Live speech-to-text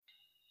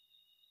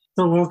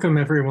So welcome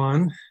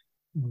everyone,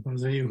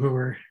 those of you who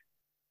are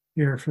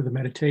here for the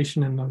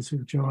meditation and those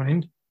who've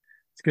joined.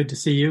 It's good to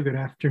see you. Good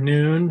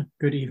afternoon,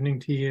 good evening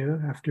to you.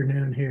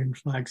 Afternoon here in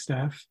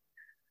Flagstaff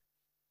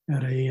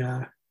at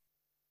a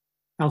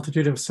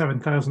altitude of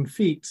 7,000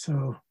 feet.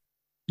 So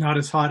not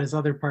as hot as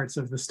other parts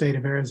of the state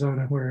of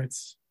Arizona where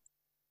it's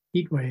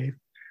heat wave.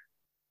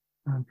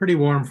 Pretty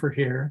warm for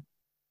here.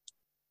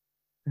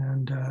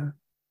 And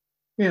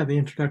the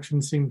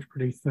introduction seemed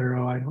pretty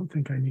thorough. I don't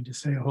think I need to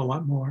say a whole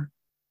lot more.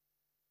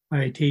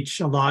 I teach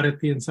a lot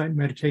at the Insight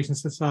Meditation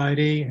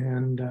Society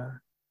and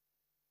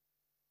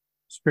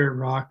Spirit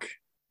Rock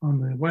on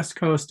the West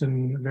Coast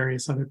and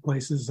various other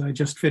places. I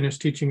just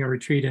finished teaching a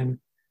retreat in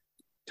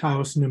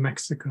Taos, New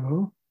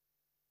Mexico.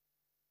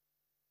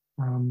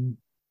 And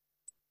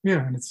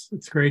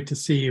it's great to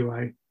see you.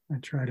 I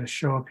try to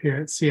show up here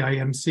at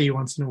CIMC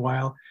once in a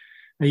while.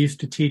 I used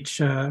to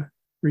teach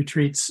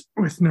retreats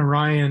with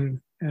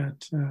Narayan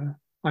at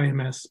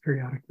IMS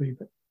periodically,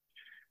 but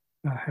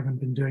I haven't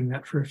been doing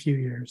that for a few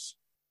years.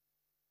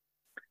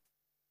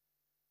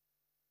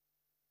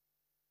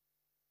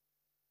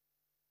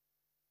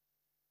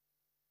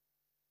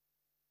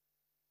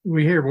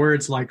 We hear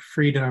words like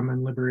freedom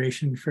and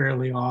liberation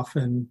fairly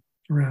often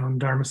around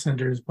Dharma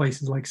centers,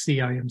 places like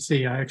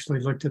CIMC. I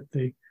actually looked at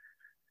the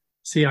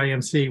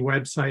CIMC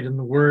website, and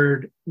the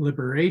word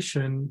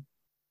liberation,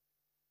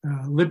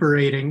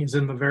 liberating, is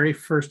in the very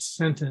first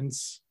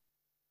sentence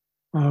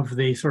of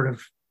the sort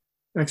of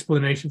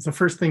explanation. It's the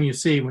first thing you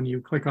see when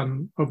you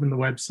open the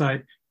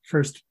website.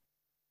 First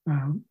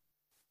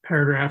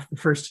paragraph, the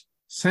first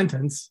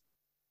sentence,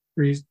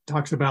 where he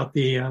talks about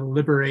the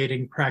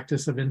liberating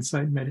practice of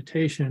insight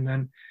meditation.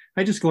 And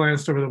I just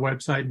glanced over the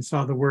website and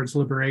saw the words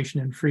liberation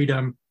and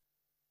freedom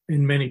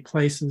in many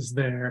places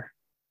there.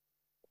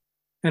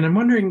 And I'm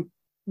wondering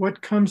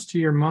what comes to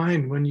your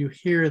mind when you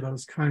hear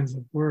those kinds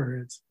of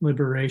words,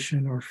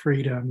 liberation or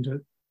freedom.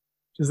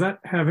 Does that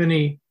have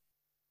any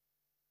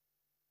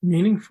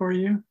meaning for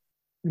you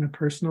in a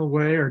personal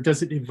way, or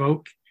does it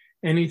evoke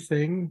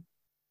anything?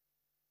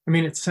 I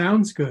mean, it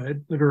sounds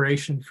good,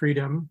 liberation,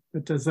 freedom,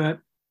 but is that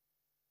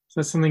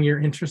something you're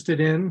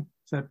interested in?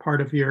 Is that part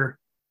of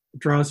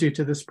draws you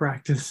to this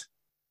practice?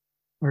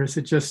 Or is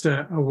it just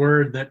a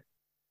word that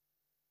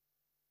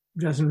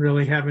doesn't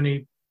really have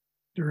any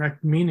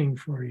direct meaning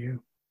for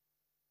you?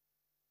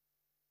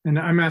 And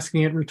I'm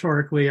asking it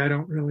rhetorically. I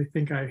don't really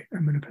think I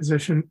am in a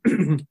position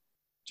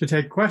to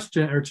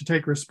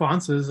take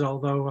responses,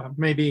 although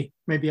maybe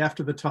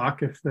after the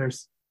talk if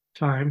there's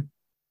time.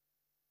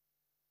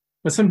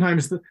 But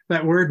sometimes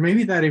that word,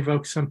 maybe that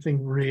evokes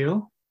something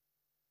real,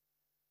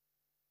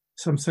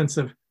 some sense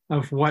of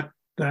what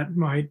that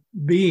might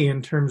be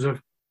in terms of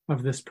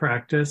this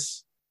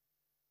practice.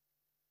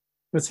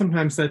 But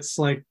sometimes that's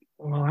like,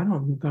 well, I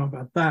don't know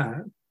about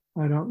that.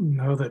 I don't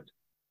know that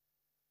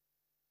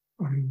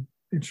I'm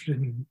interested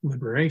in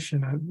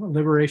liberation.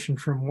 Liberation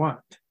from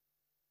what?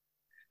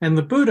 And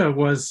the Buddha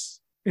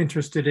was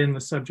interested in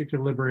the subject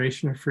of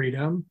liberation or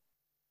freedom,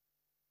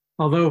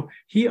 although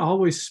he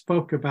always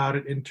spoke about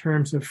it in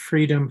terms of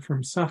freedom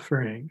from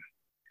suffering.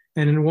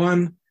 And in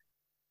one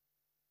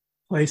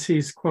place,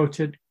 he's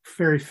quoted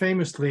very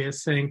famously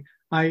as saying,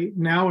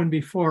 now and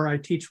before I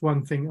teach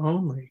one thing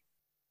only,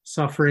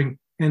 suffering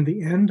and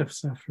the end of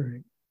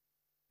suffering.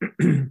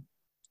 Now,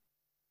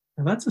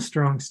 that's a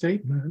strong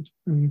statement.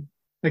 And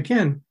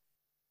again,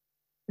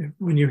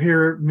 when you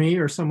hear me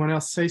or someone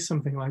else say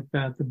something like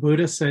that, the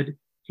Buddha said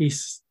he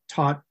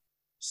taught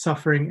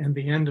suffering and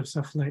the end of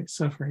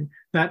suffering,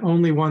 that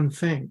only one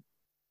thing.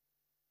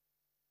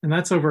 And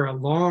that's over a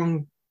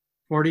long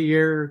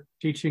 40-year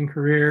teaching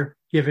career,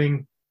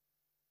 giving,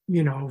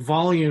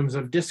 volumes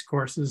of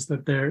discourses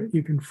that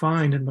you can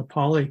find in the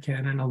Pali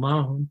Canon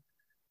alone,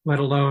 let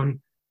alone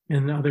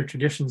in other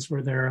traditions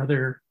where there are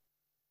other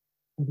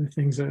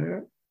things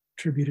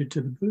attributed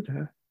to the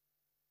Buddha.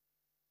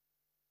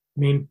 I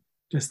mean,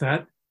 does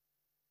that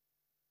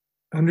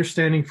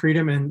understanding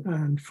freedom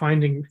and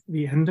finding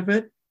the end of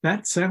it,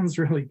 that sounds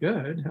really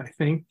good, I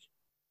think.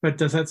 But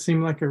does that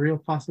seem like a real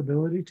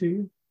possibility to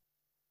you?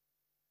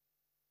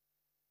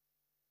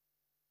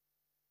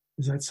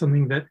 Is that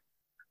something that,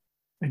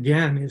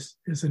 again,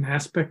 is an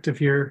aspect of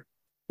your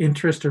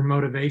interest or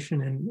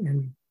motivation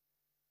in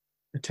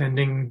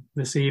attending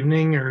this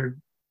evening or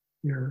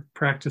your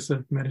practice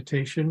of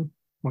meditation,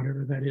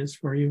 whatever that is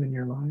for you in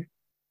your life?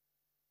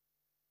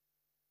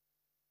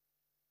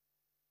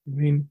 I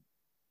mean,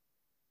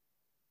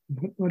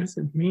 what does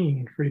it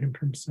mean, freedom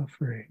from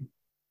suffering?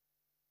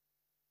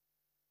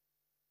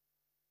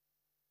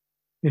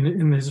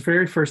 In his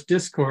very first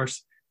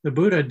discourse, the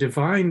Buddha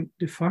defined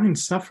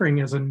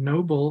suffering as a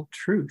noble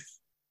truth.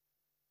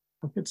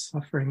 How could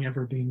suffering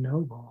ever be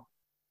noble?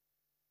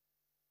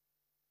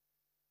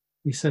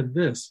 He said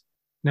this,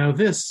 now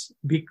this,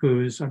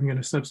 bhikkhus, I'm going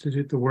to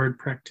substitute the word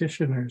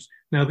practitioners.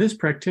 Now this,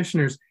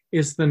 practitioners,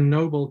 is the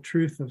noble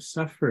truth of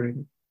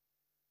suffering.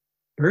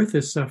 Birth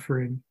is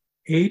suffering,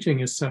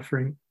 aging is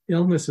suffering,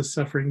 illness is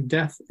suffering,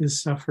 death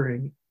is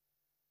suffering.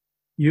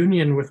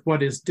 Union with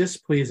what is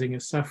displeasing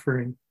is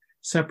suffering.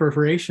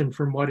 separation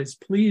from what is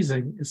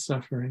pleasing is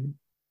suffering.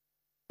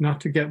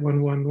 Not to get what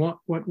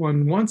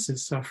one wants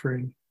is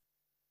suffering.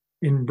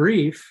 In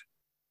brief,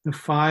 the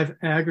 5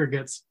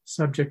 aggregates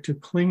subject to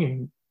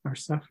clinging are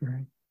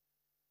suffering.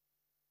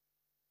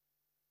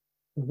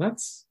 Well,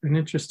 that's an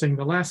interesting,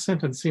 the last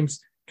sentence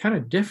seems kind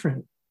of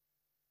different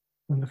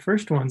than the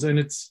first ones. And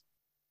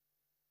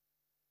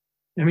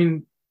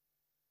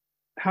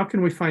how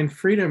can we find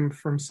freedom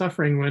from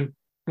suffering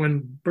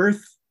when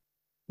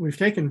we've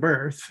taken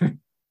birth,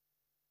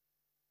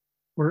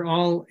 we're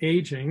all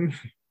aging.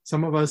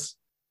 Some of us,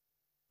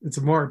 it's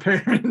more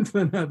apparent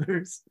than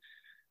others.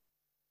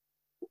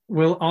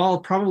 We'll all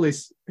probably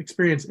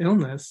experience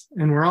illness,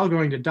 and we're all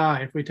going to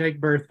die. If we take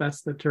birth,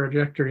 that's the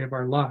trajectory of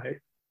our life.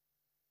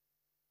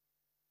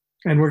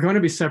 And we're going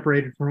to be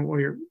separated from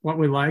what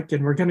we like,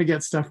 and we're going to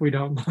get stuff we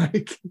don't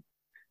like.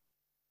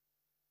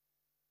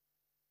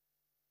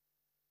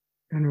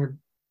 And we're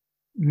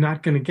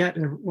not going to get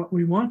what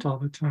we want all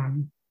the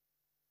time.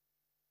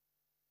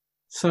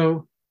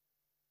 So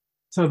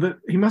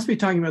he must be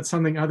talking about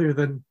something other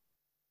than,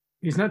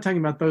 he's not talking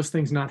about those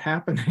things not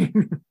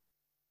happening.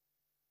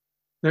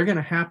 They're going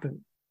to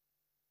happen.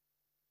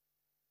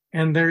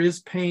 And there is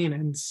pain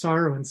and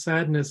sorrow and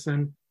sadness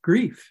and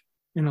grief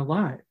in a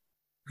life.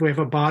 If we have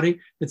a body,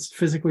 it's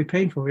physically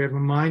painful. We have a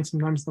mind,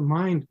 sometimes the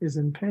mind is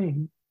in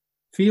pain,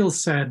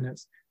 feels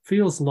sadness,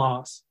 feels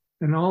loss,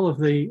 and all of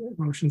the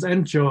emotions,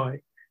 and joy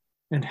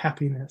and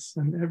happiness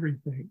and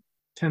everything.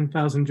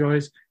 10,000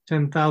 joys,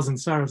 10,000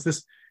 sorrows.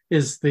 This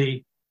is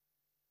the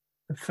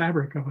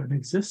fabric of an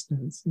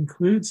existence,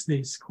 includes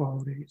these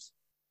qualities.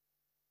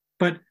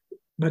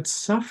 But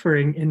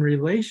suffering in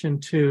relation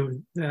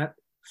to that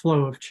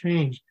flow of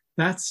change,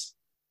 that's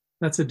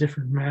a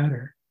different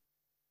matter.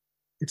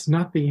 It's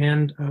not the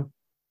end of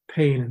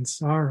pain and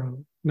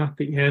sorrow, not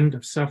the end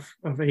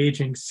of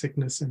aging,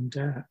 sickness, and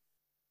death.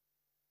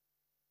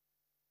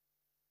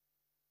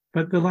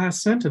 But the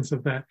last sentence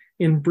of that,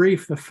 in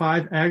brief, the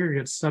 5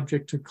 aggregates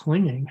subject to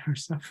clinging are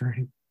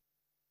suffering.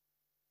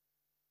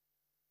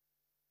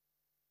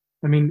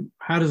 I mean,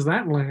 how does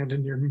that land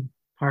in your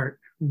heart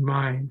and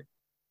mind?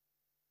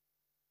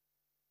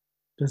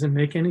 Does it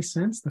make any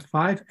sense? The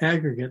 5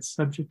 aggregates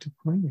subject to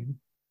clinging.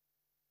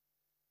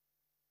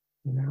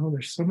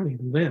 There's so many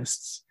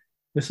lists.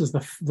 This is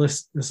the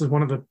list. This is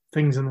one of the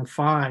things in the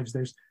 5s.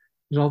 There's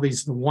all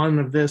these, the 1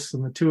 of this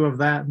and the 2 of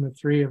that and the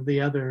 3 of the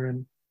other.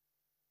 And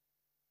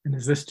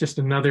is this just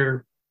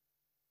another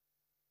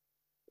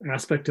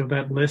aspect of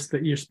that list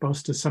that you're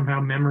supposed to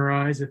somehow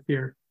memorize if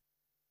you're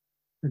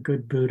a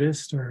good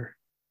Buddhist or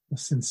a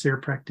sincere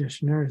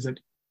practitioner? Does it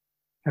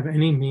have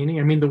any meaning?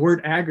 I mean, the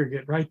word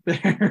aggregate right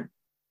there.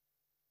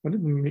 What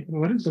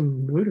does the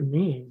Buddha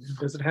mean?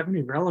 Does it have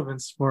any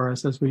relevance for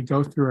us as we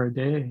go through our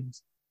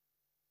days?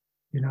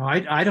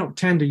 I don't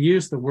tend to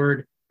use the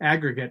word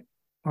aggregate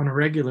on a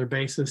regular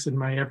basis in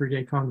my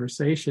everyday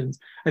conversations.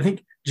 I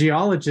think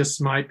geologists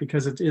might,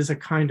 because it is a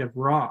kind of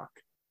rock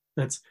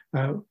that's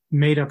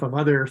made up of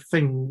other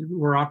things,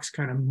 rocks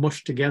kind of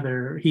mushed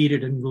together,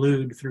 heated and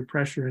glued through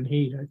pressure and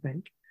heat, I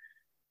think.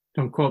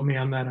 Don't quote me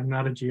on that. I'm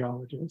not a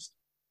geologist.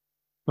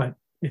 But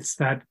it's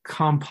that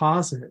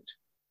composite.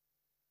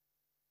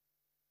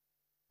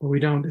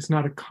 But it's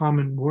not a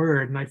common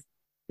word. And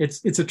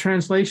it's a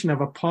translation of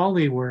a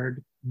Pali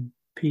word,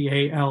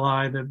 Pali,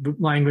 the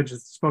language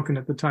that's spoken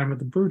at the time of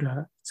the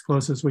Buddha, as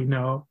close as we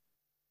know.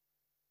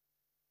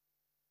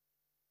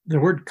 The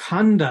word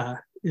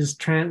khanda is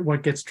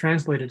what gets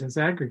translated as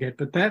aggregate,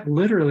 but that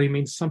literally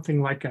means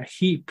something like a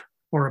heap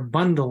or a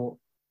bundle.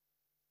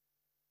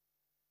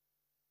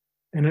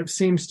 And I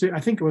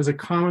think it was a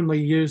commonly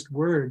used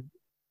word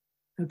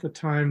at the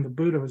time the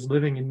Buddha was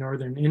living in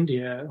northern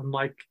India,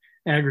 unlike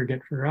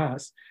aggregate for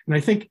us. And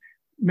I think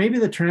maybe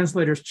the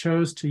translators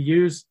chose to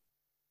use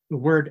the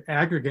word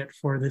aggregate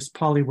for this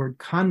Pali word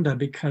khanda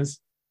because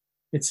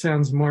it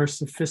sounds more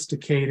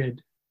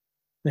sophisticated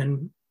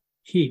than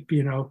heap.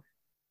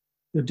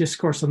 The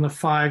discourse on the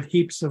 5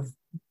 heaps of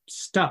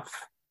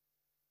stuff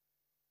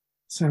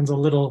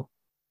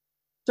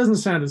doesn't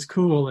sound as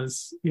cool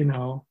as,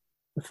 the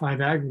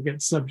 5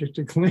 aggregates subject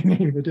to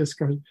clinging, the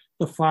discourse,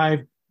 the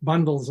 5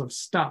 bundles of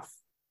stuff.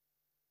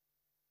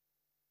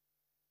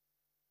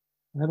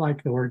 I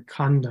like the word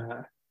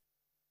khanda.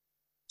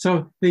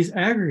 So these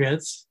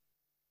aggregates,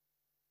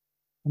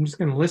 I'm just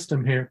going to list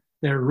them here.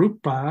 They're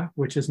rupa,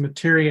 which is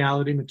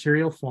materiality,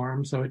 material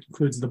form. So it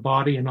includes the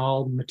body and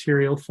all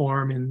material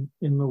form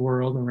in the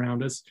world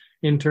around us,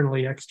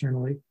 internally,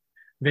 externally.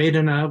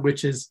 Vedana,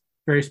 which is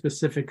very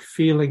specific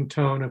feeling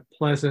tone of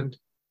pleasant,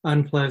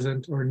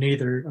 unpleasant, or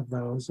neither of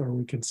those, or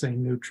we can say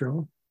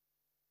neutral.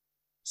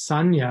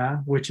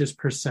 Sanya, which is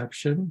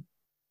perception.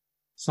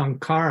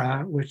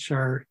 Sankhara, which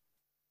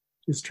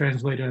is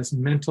translated as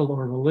mental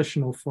or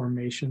volitional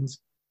formations.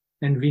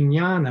 And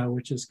vijnana,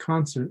 which is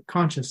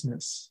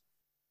consciousness.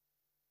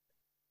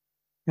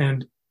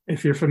 And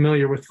if you're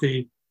familiar with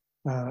the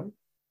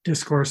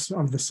discourse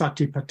of the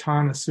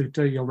Satipatthana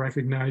Sutta, you'll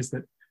recognize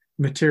that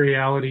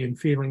materiality and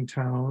feeling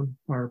tone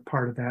are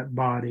part of that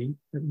body,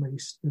 at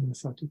least in the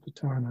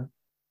Satipatthana.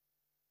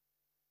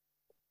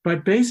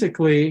 But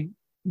basically,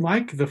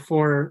 like the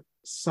four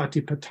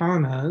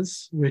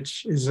satipatthanas,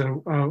 which is a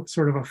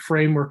sort of a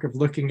framework of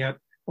looking at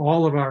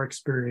all of our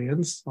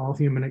experience, all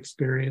human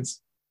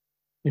experience,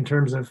 in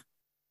terms of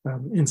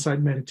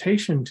insight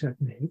meditation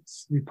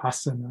techniques,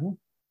 vipassana,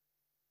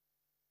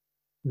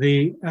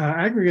 the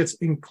aggregates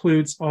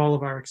includes all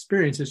of our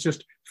experience. It's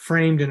just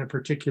framed in a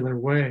particular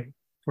way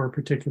for a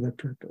particular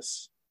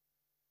purpose.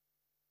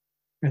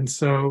 And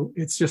so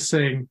it's just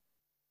saying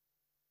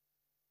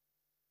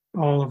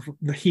all of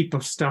the heap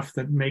of stuff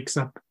that makes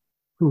up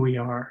who we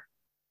are.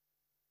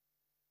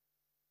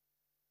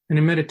 And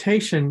in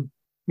meditation,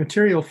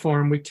 material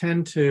form, we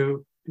tend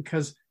to,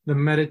 because the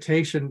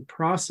meditation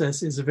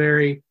process is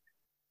very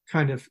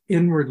kind of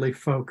inwardly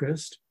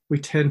focused, we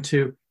tend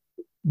to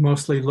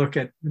mostly look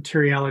at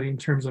materiality in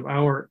terms of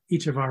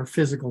each of our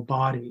physical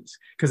bodies,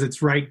 because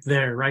it's right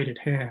there, right at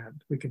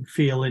hand. We can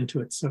feel into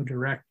it so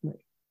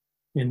directly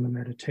in the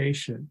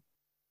meditation.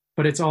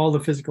 But it's all the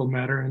physical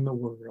matter in the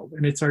world,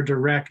 and it's our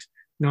direct,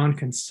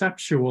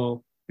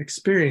 non-conceptual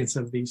experience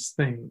of these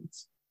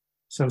things.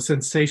 So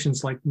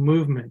sensations like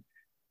movement,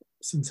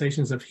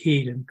 sensations of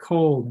heat and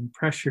cold and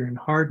pressure and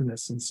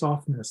hardness and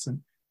softness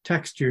and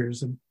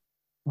textures and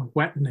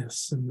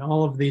wetness and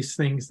all of these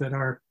things that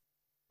are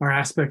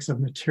aspects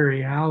of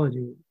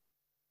materiality.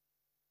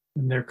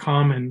 And they're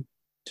common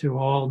to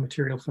all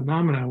material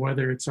phenomena,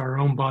 whether it's our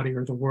own body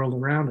or the world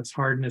around us.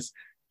 Hardness,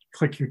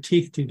 click your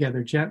teeth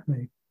together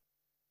gently.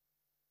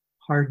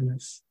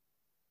 Hardness,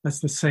 that's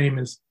the same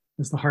as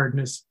the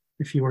hardness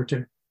if you were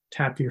to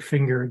tap your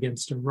finger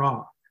against a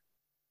rock.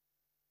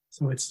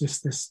 So it's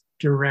just this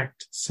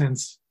direct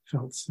sense,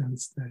 felt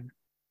sense there.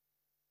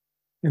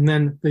 And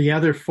then the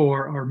other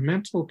four are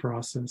mental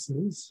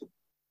processes.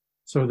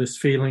 So this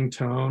feeling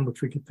tone,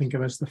 which we could think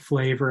of as the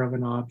flavor of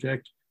an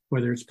object,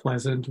 whether it's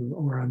pleasant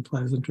or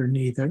unpleasant or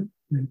neither,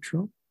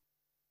 neutral.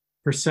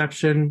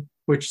 Perception,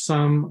 which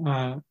some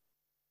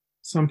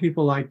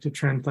people like to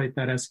translate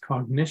that as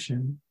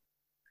cognition,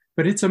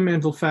 but it's a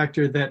mental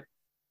factor that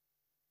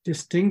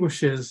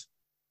distinguishes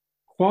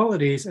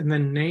qualities and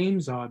then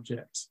names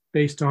objects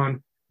based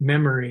on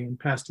memory and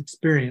past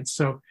experience.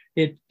 So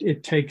it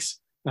takes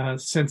a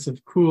sense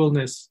of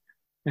coolness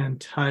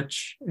and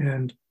touch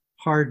and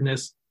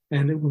hardness,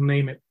 and it will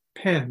name it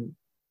pen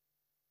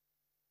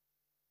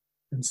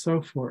and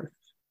so forth.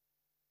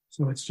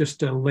 So it's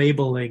just a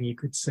labeling, you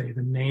could say,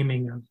 the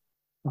naming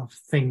of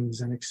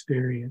things and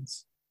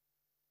experience.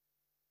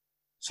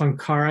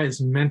 Sankhara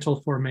is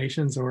mental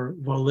formations or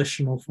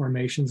volitional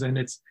formations, and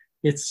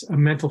it's a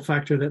mental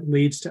factor that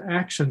leads to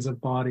actions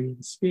of body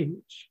and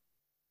speech.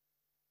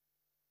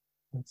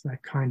 That's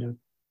that kind of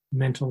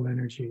mental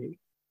energy.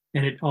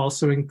 And it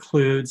also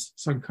includes,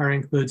 sankhara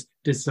includes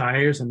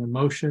desires and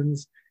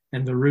emotions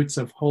and the roots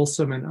of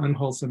wholesome and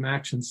unwholesome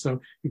actions.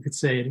 So you could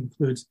say it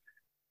includes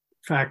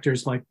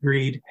factors like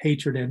greed,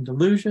 hatred, and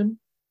delusion,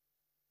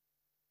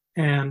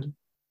 and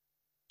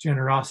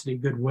generosity,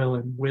 goodwill,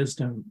 and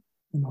wisdom,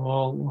 and a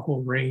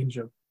whole range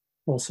of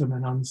wholesome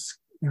and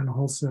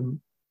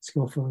unwholesome,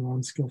 skillful and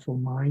unskillful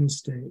mind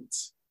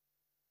states.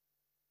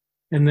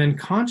 And then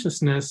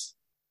consciousness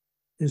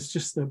is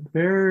just the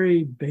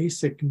very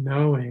basic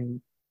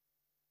knowing.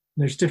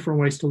 There's different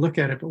ways to look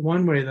at it, but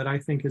one way that I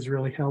think is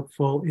really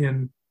helpful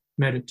in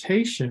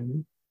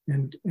meditation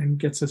and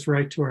gets us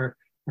right to our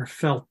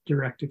felt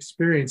direct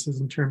experiences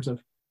in terms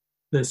of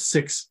the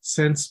 6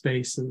 sense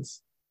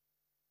spaces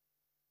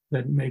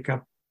that make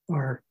up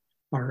our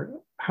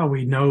how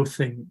we know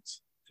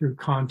things through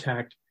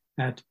contact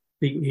at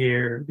the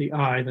ear, the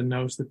eye, the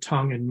nose, the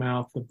tongue and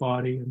mouth, the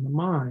body, and the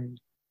mind.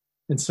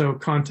 And so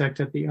contact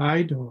at the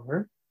eye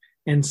door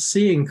and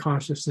seeing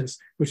consciousness,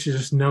 which is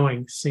just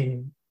knowing,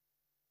 seeing.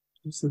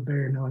 It's the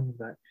bare knowing of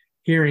that.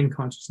 Hearing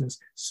consciousness,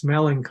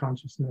 smelling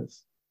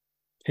consciousness,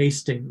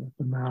 tasting with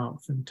the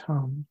mouth and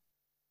tongue,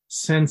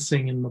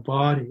 sensing in the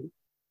body,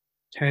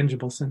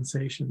 tangible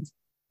sensations,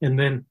 and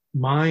then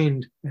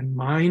mind and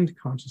mind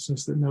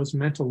consciousness that knows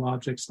mental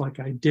objects like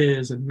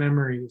ideas and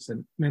memories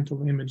and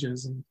mental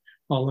images and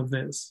all of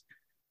this.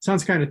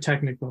 Sounds kind of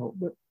technical,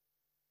 but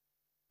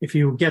if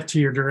you get to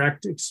your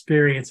direct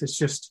experience, it's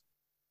just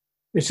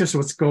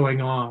what's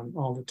going on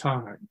all the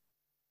time.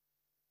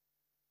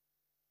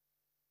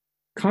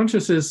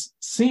 Consciousness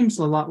seems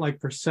a lot like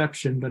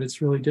perception, but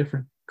it's really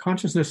different.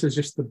 Consciousness is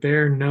just the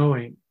bare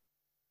knowing,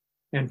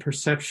 and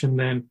perception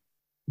then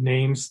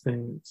names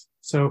things.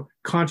 So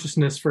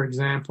consciousness, for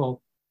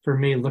example, for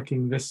me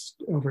looking this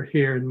over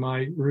here in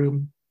my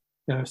room,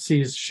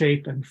 sees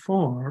shape and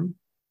form,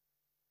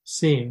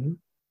 seeing,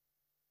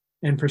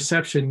 and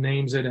perception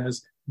names it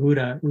as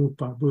Buddha,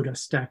 Rupa, Buddha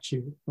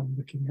statue. I'm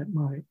looking at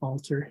my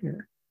altar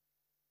here.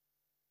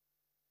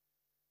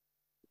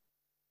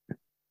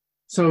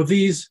 So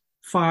these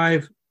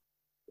 5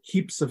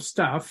 heaps of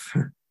stuff,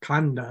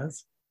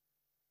 khandas,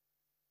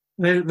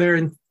 they're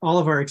in all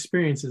of our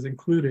experiences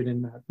included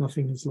in that.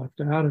 Nothing is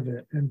left out of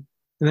it. And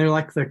they're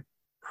like the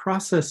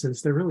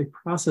processes. They're really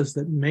processes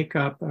that make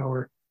up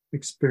our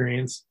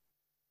experience.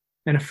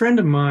 And a friend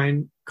of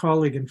mine,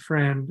 colleague and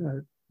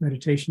friend,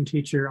 meditation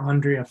teacher,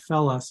 Andrea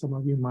Fella, some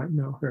of you might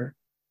know her.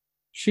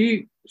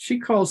 She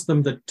calls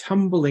them the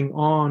tumbling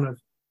on of,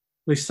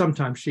 at least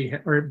sometimes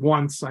or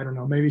once, I don't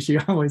know, maybe she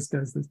always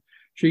does this.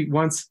 She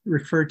once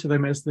referred to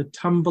them as the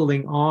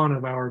tumbling on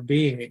of our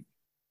being.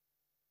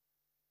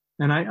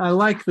 And I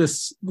like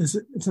this.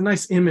 It's a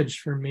nice image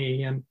for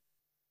me, and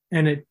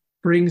it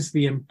brings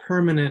the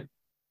impermanent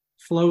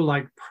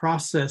flow-like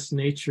process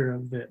nature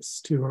of this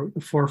to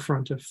the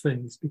forefront of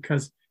things.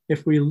 Because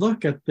if we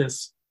look at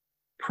this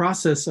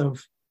process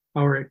of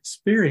our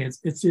experience,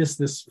 it's just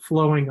this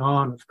flowing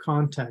on of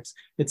context.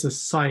 It's a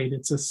sight,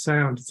 it's a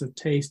sound, it's a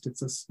taste,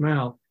 it's a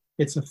smell,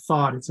 it's a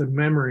thought, it's a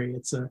memory,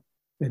 it's an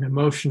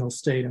emotional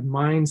state, a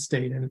mind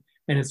state, and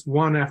it's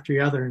one after the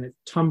other, and it's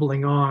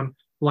tumbling on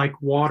like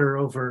water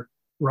over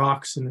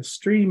rocks in a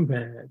stream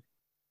bed,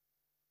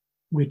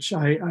 which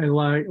I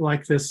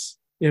like this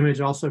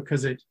image also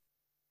because it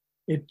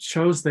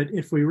shows that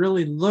if we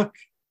really look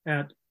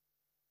at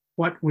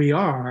what we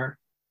are,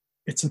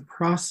 it's a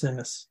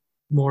process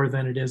more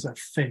than it is a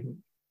thing.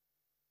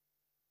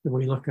 When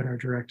we look at our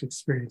direct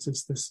experience,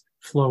 it's this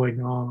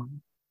flowing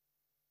on.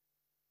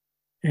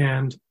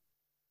 And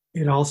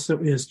it also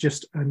is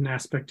just an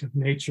aspect of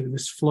nature.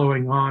 This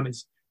flowing on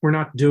is, we're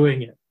not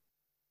doing it.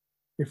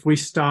 If we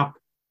stop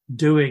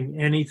doing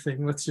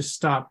anything, let's just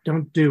stop.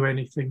 Don't do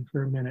anything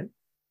for a minute.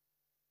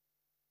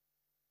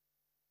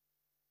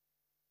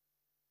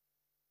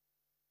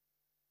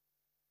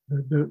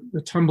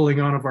 The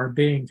tumbling on of our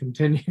being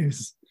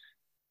continues.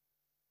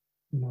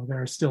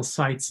 There are still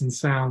sights and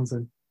sounds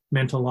and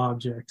mental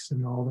objects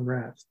and all the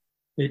rest.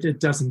 It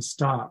doesn't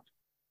stop.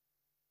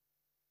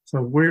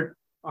 So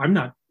I'm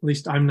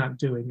not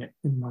doing it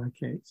in my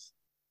case.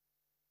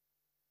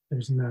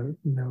 There's no,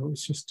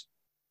 it's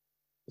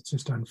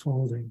just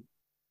unfolding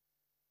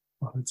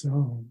on its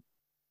own.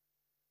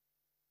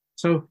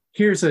 So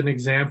here's an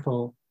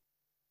example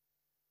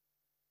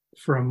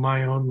from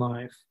my own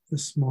life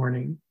this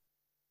morning.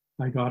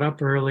 I got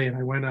up early and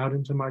I went out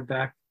into my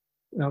back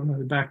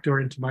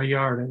door into my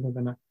yard. I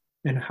live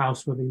in a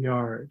house with a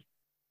yard.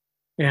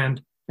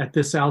 And at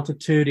this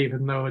altitude,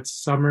 even though it's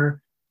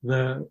summer,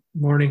 the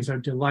mornings are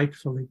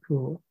delightfully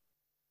cool.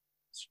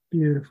 It's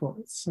beautiful.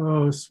 It's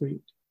so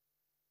sweet.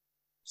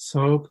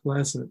 So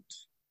pleasant.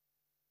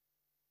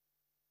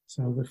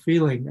 So the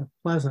feeling of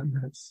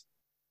pleasantness,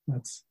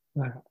 that's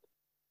that.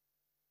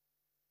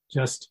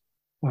 Just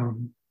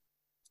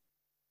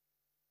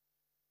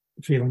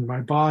feeling my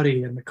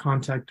body and the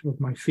contact with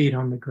my feet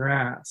on the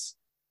grass.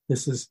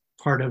 This is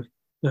part of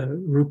the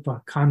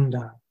rupa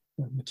khandha,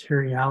 the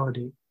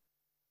materiality,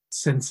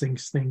 sensing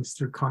things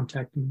through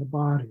contact in the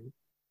body.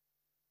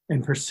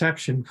 And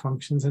perception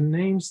functions and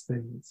names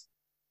things.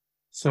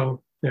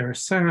 So there are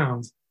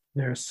sounds,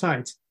 there are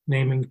sights,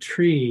 naming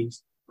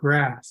trees,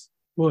 grass,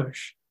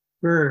 bush,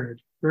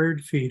 bird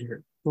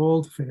feeder,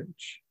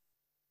 goldfinch.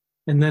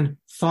 And then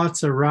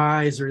thoughts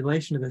arise in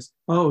relation to this.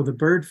 Oh, the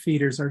bird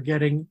feeders are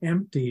getting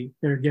empty.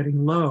 They're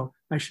getting low.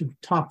 I should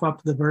top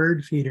up the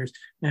bird feeders,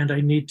 and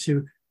I need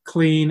to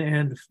clean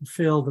and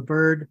fill the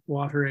bird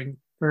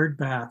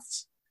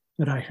baths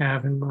that I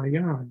have in my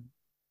yard.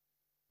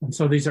 And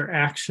so these are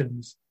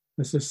actions.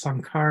 This is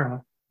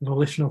sankhara,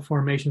 volitional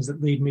formations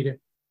that lead me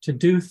to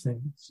do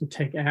things, to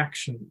take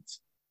actions.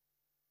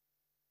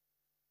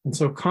 And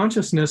so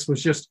consciousness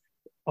was just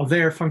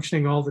there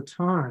functioning all the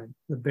time,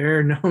 the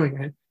bare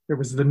knowing it. There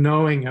was the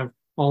knowing of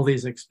all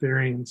these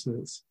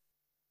experiences.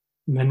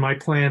 And then my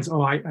plans,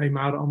 I'm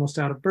almost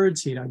out of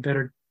birdseed. I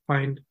better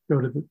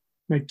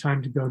make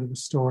time to go to the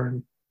store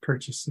and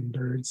purchase some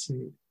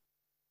birdseed.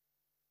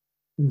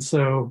 And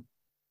so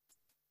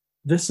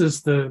this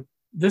is the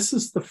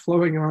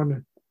flowing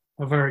on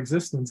of our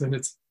existence. And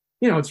it's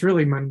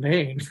really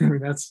mundane. I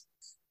mean,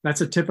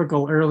 that's a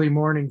typical early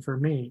morning for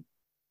me.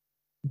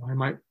 I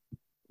might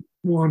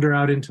wander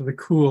out into the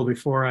cool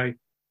before I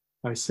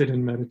sit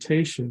in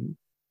meditation,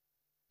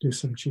 do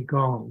some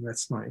qigong.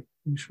 That's my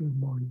usual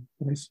morning.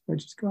 But I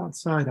just go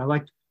outside.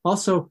 I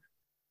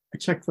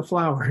check the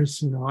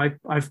flowers.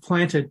 I've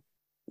planted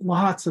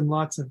lots and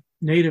lots of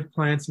native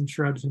plants and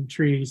shrubs and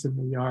trees in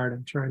the yard.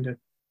 I'm trying to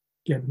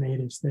get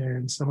natives there.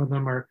 And some of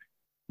them are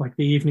like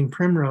the evening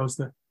primrose.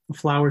 The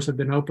flowers have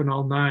been open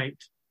all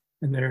night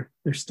and they're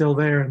still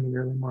there in the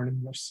early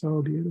morning. They're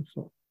so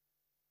beautiful.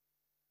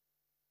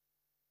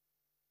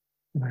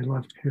 And I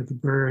love to hear the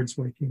birds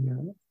waking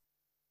up.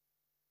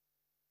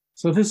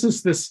 So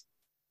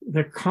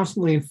they're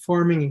constantly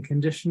informing and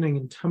conditioning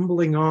and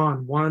tumbling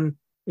on one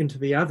into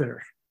the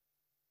other.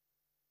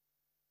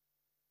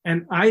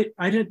 And I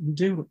didn't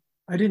do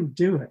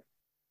it.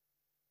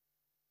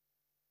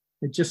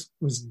 It just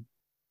was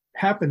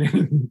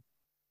happening,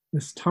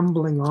 this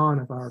tumbling on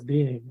of our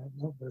being.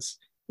 I love this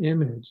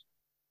image.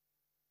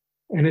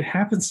 And it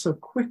happens so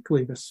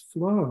quickly, this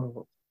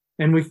flow.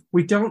 And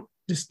we don't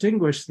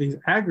distinguish these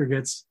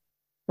aggregates,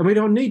 and we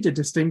don't need to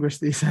distinguish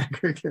these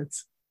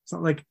aggregates. It's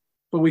not like,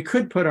 but we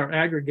could put our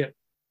aggregate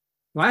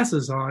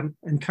glasses on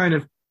and kind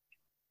of,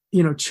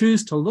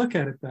 choose to look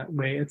at it that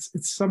way. It's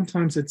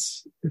sometimes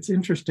it's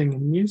interesting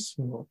and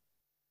useful.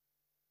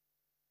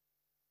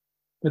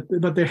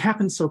 but they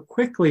happen so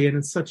quickly and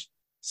in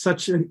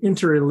such an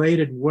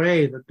interrelated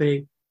way that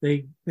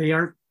they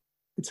aren't,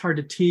 it's hard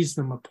to tease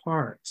them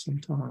apart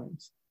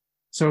sometimes.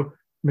 So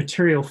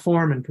material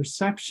form and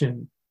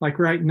perception, like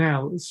right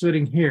now,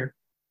 sitting here,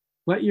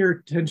 let your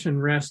attention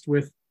rest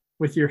with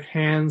your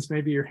hands.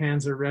 Maybe your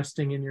hands are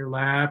resting in your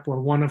lap, or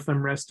one of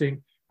them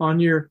resting on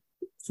your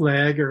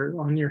leg or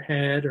on your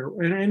head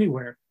or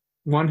anywhere.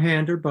 One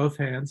hand or both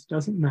hands,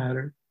 doesn't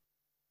matter.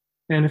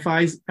 And if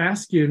I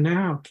ask you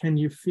now, can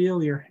you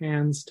feel your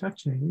hands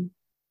touching?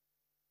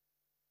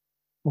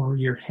 Or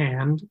your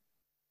hand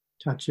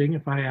touching,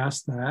 if I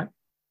ask that,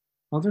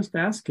 I'll just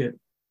ask it.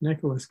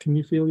 Nicholas, can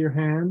you feel your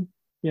hand?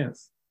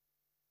 Yes.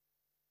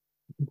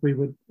 I think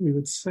we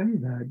would say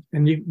that.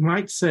 And you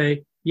might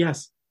say,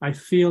 yes, I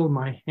feel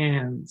my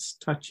hands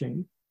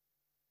touching,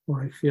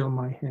 or I feel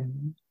my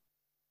hand.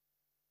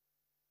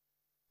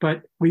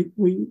 But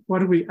what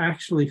do we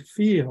actually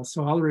feel?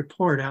 So I'll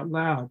report out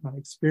loud my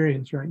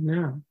experience right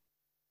now.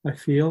 I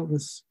feel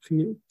this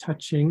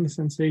touching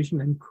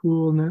sensation and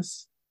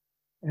coolness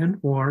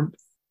and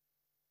warmth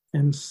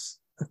and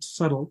a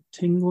subtle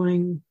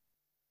tingling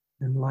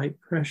and light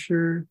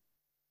pressure.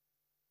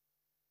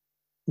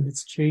 And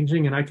it's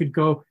changing. And I could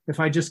go, if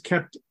I just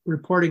kept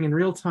reporting in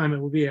real time, it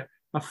would be a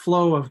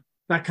flow of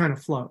that kind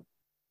of flow.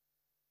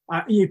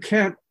 You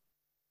can't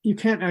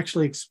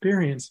actually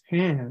experience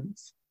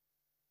hands.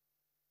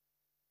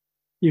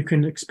 You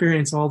can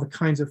experience all the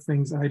kinds of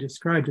things I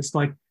described. It's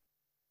like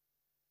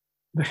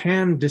the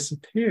hand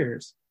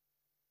disappears,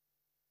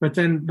 but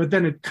then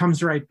it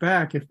comes right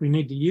back if we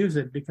need to use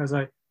it, because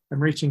I'm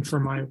reaching for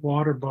my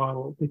water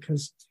bottle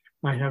because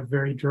I have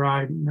very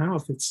dry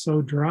mouth. It's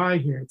so dry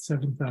here at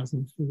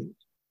 7,000 feet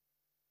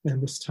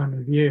and this time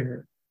of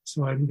year.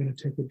 So I'm going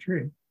to take a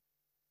drink.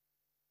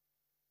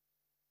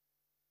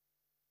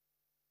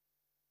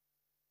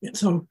 And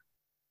so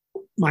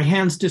my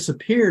hands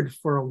disappeared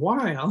for a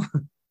while,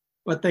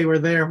 but they were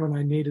there when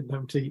I needed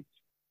them to,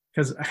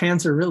 because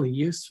hands are really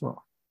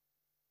useful,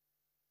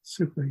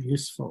 super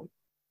useful.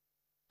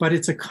 But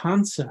it's a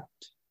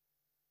concept.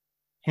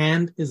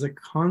 Hand is a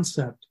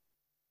concept,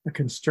 a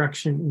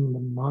construction in the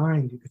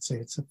mind. You could say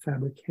it's a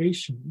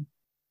fabrication.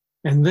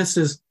 And this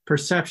is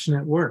perception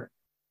at work.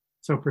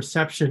 So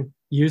perception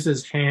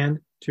uses hand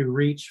to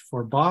reach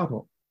for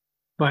bottle,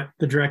 but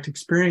the direct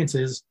experience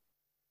is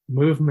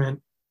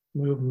movement,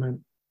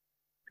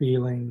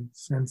 feeling,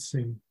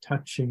 sensing,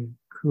 touching,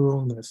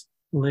 coolness,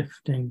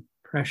 lifting,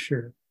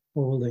 pressure,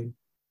 holding,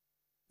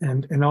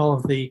 and all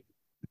of the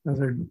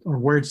other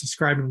words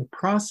describing the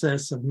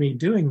process of me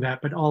doing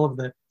that, but all of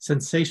the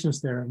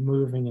sensations there of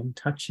moving and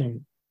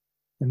touching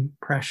and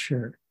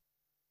pressure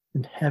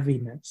and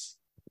heaviness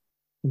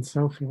and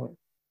so forth.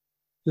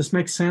 Does this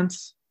make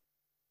sense?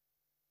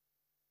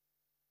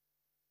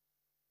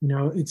 You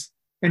know,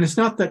 it's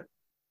not that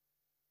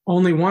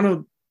only one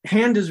of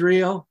hand is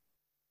real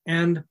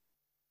and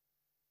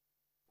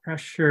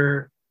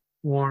pressure,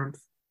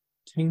 warmth,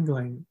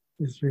 tingling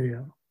is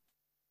real.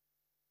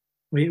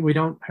 We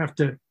don't have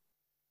to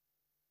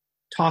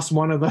toss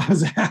one of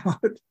those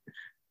out.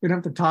 We don't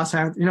have to toss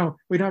out,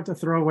 we don't have to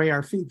throw away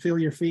our feet. Feel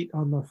your feet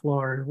on the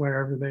floor,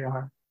 wherever they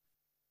are.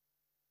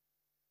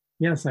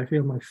 Yes, I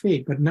feel my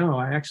feet, but no,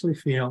 I actually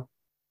feel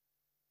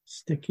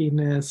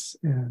stickiness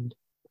and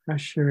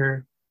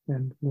pressure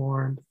and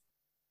warmth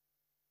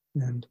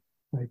and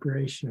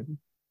vibration.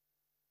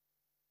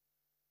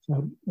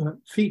 So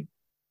feet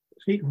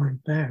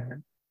weren't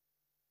there.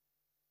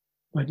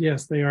 But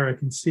yes, they are. I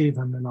can see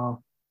them, and I'm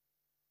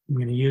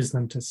going to use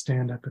them to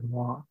stand up and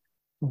walk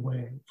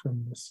away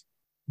from this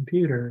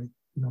computer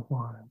in a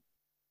while.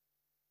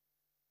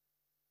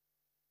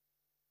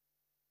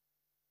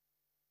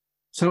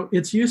 So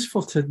it's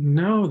useful to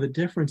know the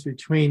difference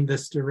between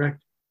this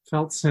direct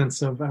felt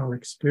sense of our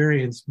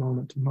experience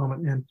moment to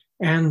moment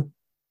and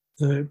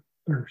the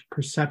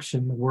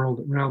perception, the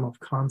world realm of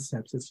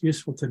concepts. It's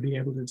useful to be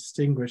able to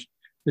distinguish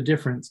the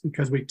difference,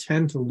 because we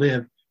tend to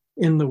live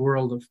in the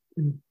world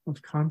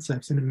of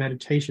concepts, and in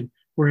meditation,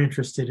 we're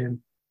interested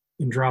in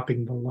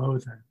dropping below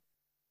them,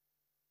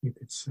 you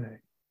could say.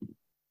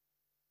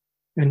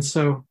 And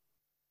so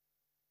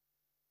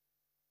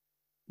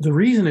the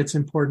reason it's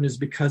important is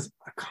because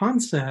a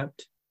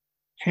concept,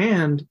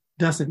 hand,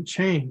 doesn't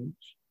change.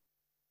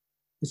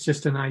 It's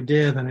just an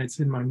idea that it's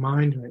in my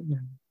mind right now.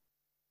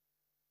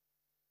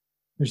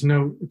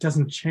 It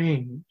doesn't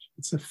change.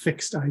 It's a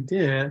fixed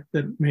idea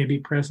that may be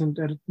present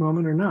at a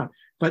moment or not.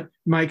 But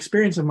my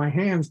experience of my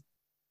hands,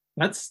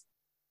 that's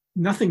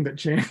nothing but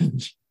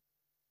change.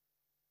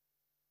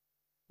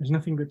 There's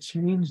nothing but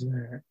change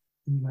there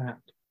in that.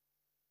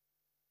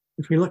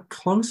 If we look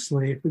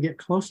closely, if we get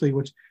closely,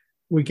 which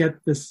we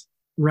get this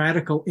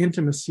radical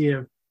intimacy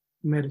of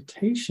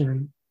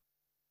meditation,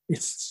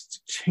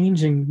 it's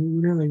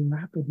changing really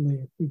rapidly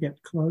if we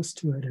get close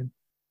to it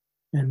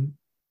and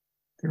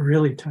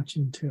really touch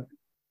into it.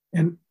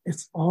 And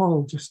it's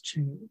all just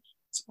change.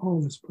 It's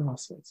all this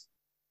process.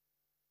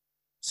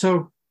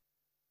 So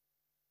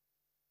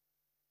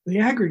the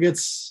aggregate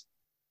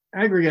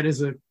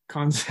is a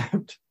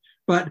concept,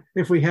 But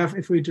if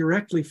we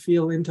directly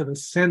feel into the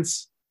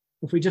sense,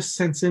 if we just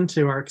sense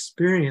into our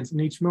experience in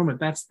each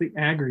moment, that's the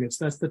aggregates,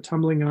 that's the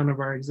tumbling on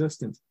of our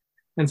existence.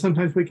 And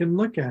sometimes we can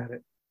look at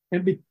it.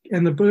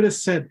 And the Buddha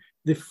said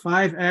the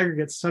 5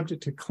 aggregates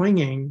subject to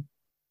clinging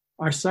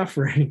are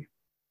suffering.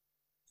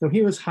 So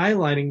he was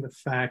highlighting the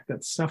fact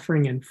that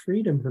suffering and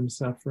freedom from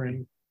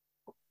suffering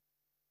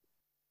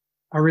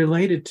are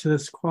related to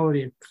this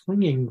quality of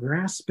clinging,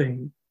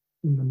 grasping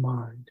in the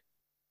mind.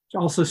 It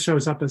also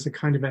shows up as a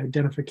kind of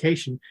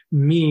identification.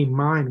 Me,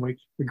 mine, we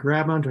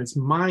grab onto it. It's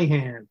my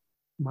hand.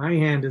 My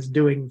hand is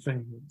doing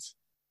things.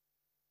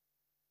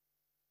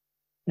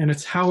 And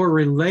it's how we're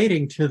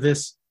relating to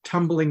this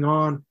tumbling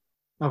on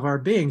of our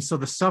being. So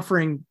the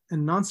suffering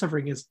and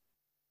non-suffering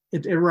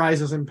it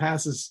arises and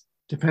passes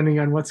depending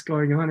on what's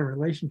going on in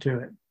relation to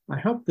it. I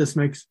hope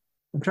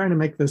I'm trying to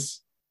make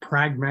this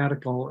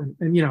pragmatical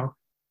and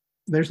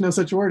there's no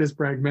such word as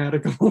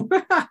pragmatical.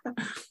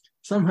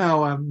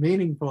 Somehow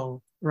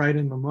meaningful right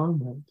in the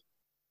moment.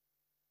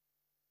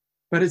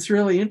 But it's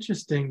really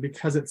interesting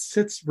because it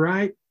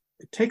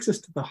takes us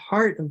to the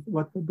heart of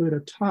what the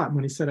Buddha taught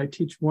when he said, I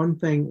teach one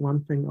thing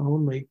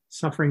only,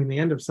 suffering and the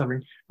end of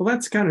suffering. Well,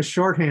 that's kind of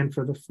shorthand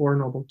for the 4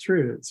 Noble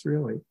Truths,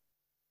 really.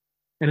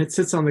 And it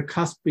sits on the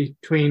cusp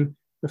between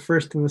the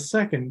first and the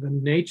second, the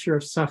nature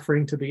of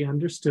suffering to be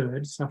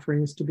understood.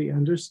 Suffering is to be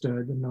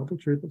understood, the noble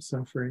truth of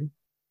suffering.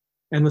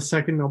 And the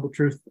second noble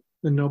truth,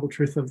 the noble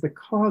truth of the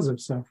cause of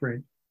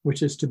suffering,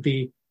 which is to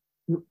be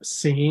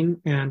seen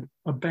and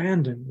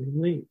abandoned,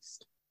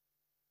 released,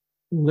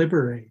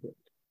 liberated.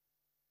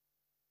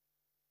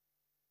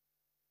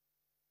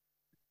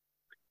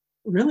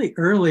 Really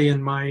early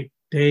in my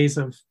days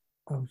of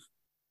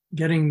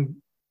getting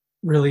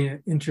really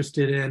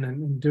interested in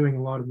and doing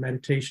a lot of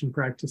meditation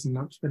practice and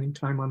not spending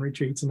time on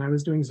retreats, and I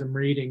was doing some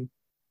reading.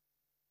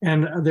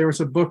 And there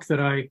was a book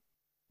that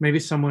maybe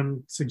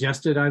someone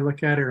suggested I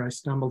look at, or I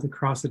stumbled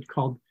across it,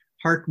 called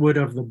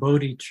Heartwood of the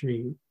Bodhi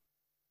Tree.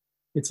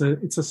 It's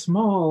a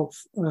small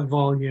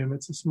volume.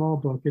 It's a small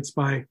book. It's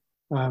by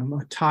a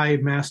Thai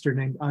master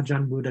named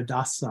Ajahn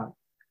Buddhadasa.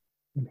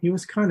 And he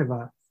was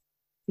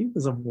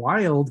a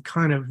wild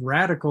kind of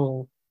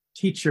radical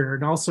teacher,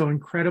 and also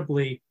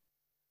incredibly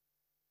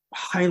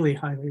highly,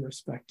 highly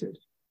respected,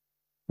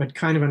 but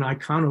kind of an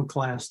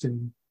iconoclast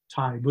in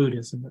Thai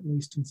Buddhism, at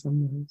least in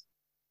some ways.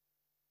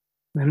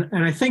 And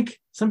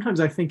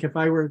sometimes I think if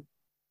I were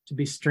to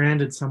be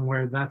stranded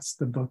somewhere, that's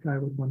the book I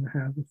would want to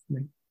have with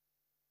me.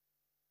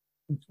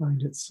 I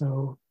find it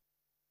so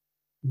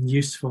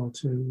useful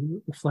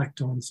to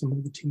reflect on some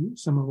of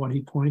what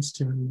he points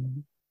to.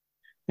 And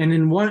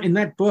in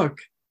that book,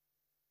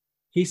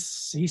 he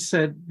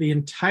said the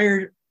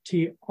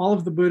entirety, all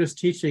of the Buddha's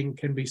teaching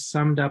can be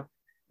summed up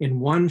in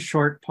one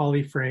short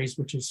Pali phrase,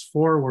 which is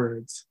 4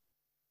 words: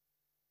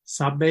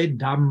 Sabbe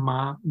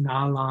Dhamma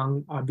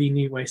Nalang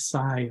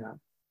Abhinivesaya.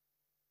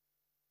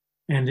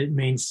 And it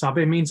means,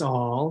 Sabbe means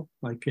all,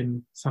 like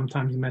in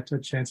sometimes metta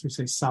chants we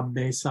say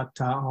Sabbe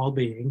Satta, all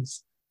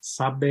beings.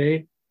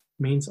 Sabbe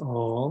means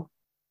all,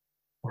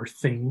 or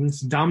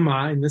things.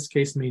 Dhamma in this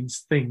case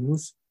means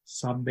things.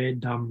 Sabbe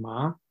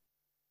Dhamma.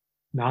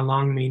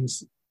 Nalang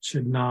means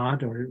should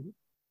not or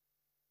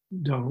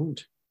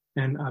don't.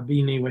 And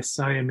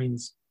Abhinivesaya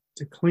means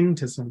to cling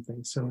to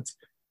something. So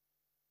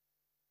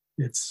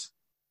it's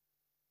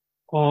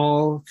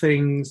all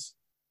things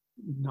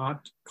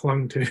not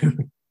clung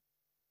to.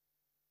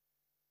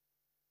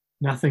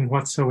 Nothing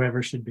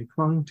whatsoever should be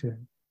clung to.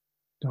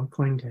 Don't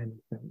cling to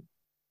anything.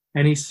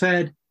 And he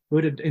said,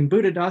 in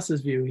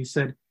Buddhadasa's view, he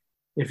said,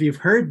 if you've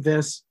heard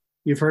this,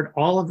 you've heard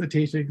all of the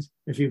teachings.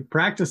 If you've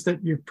practiced it,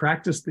 you've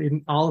practiced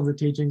in all of the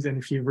teachings. And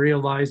if you've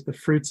realized the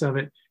fruits of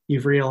it,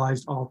 you've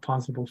realized all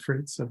possible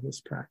fruits of this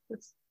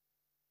practice.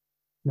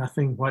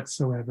 Nothing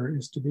whatsoever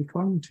is to be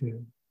clung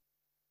to.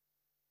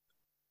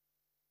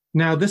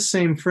 Now, this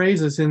same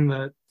phrase is in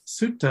the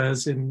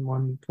suttas in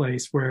one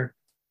place where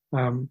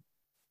Bhikkhu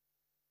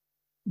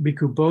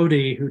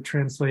Bodhi, who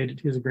translated,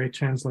 he's a great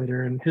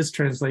translator, and his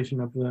translation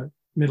of the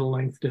middle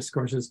length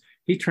discourses,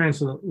 he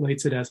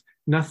translates it as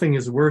nothing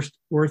is worth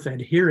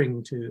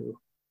adhering to.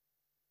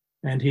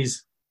 And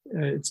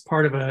it's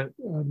part of a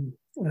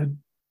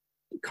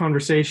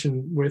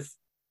conversation with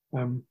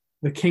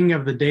the king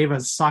of the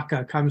Devas,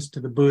 Sakka, comes to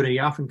the Buddha. He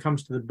often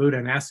comes to the Buddha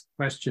and asks a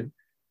question.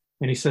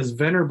 And he says,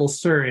 Venerable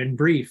Sir, in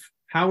brief,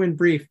 how in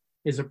brief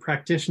is a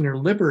practitioner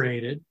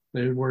liberated,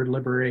 the word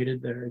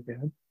liberated there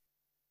again,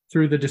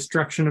 through the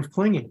destruction of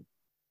clinging?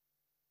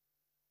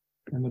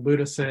 And the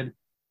Buddha said,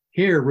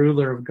 here,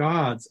 ruler of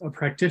gods, a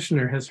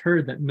practitioner has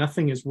heard that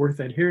nothing is worth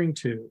adhering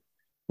to.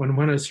 When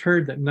one has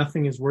heard that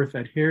nothing is worth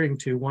adhering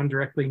to, one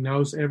directly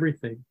knows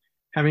everything.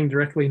 Having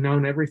directly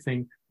known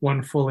everything,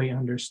 one fully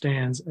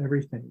understands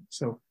everything.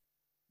 So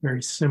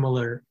very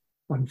similar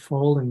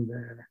unfolding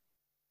there.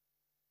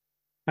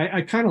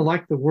 I kind of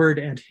like the word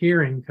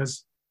adhering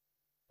because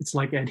it's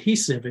like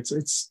adhesive.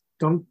 It's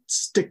don't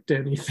stick to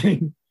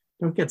anything.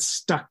 Don't get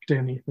stuck to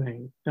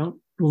anything.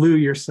 Don't glue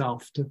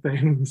yourself to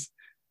things.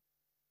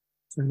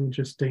 It's an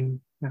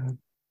interesting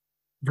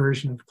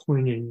version of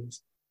clinging.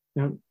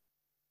 Don't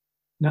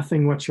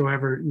Nothing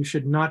whatsoever. You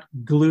should not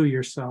glue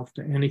yourself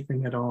to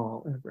anything at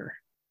all, ever.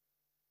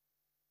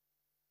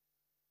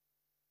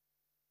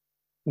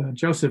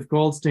 Joseph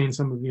Goldstein,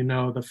 some of you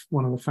know,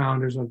 one of the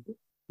founders of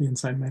the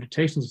Insight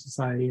Meditation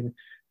Society, and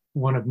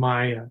one of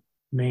my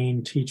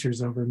main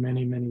teachers over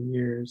many, many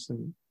years,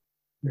 and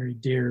very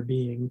dear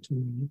being to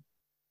me.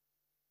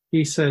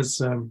 He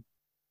says,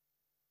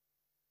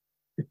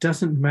 it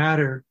doesn't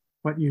matter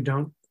what you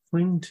don't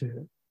cling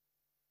to.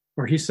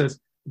 Or he says,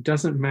 it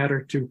doesn't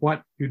matter to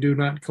what you do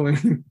not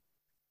cling.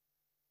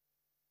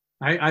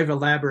 I've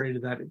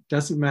elaborated that. It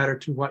doesn't matter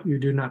to what you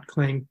do not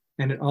cling,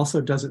 and it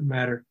also doesn't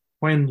matter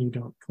when you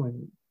don't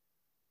cling.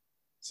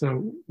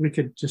 So we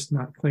could just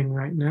not cling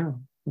right now.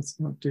 Let's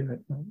not do it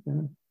right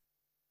now.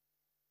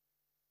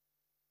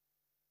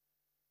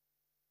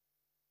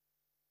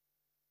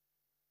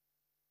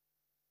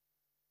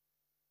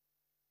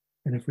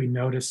 And if we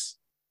notice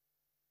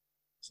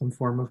some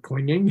form of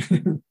clinging,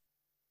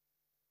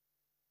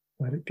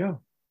 let it go.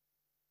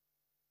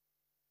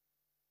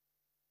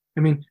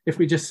 I mean, if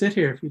we just sit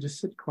here, if we just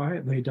sit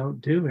quietly,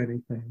 don't do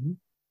anything.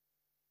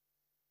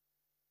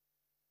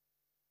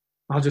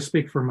 I'll just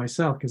speak for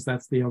myself because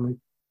that's the only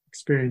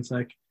experience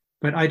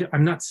but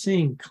I'm not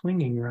seeing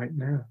clinging right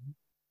now.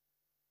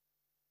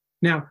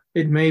 Now,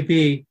 it may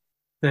be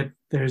that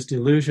there's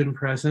delusion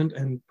present,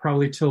 and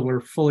probably till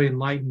we're fully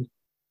enlightened,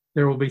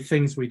 there will be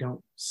things we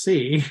don't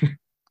see.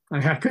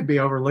 I could be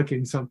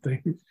overlooking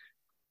something.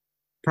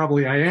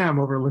 Probably I am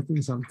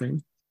overlooking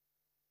something.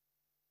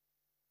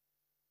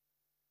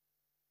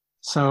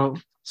 So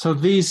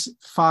these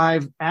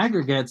 5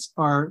 aggregates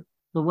are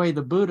the way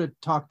the Buddha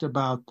talked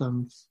about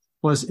them,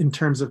 was in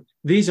terms of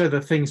these are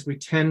the things we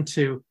tend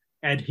to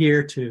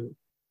adhere to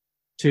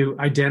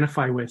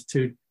identify with,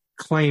 to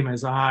claim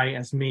as I,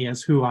 as me,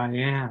 as who I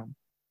am.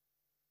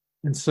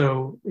 And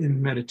so in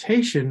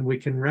meditation, we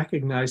can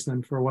recognize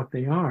them for what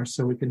they are.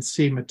 So we can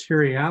see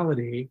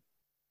materiality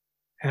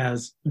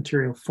as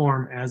material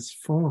form, as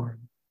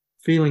form,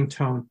 feeling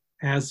tone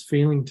as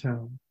feeling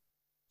tone,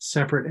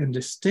 separate and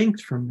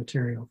distinct from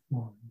material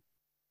form,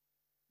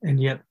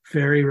 and yet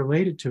very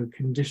related to it,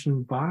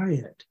 conditioned by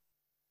it,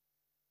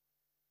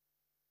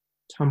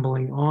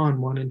 tumbling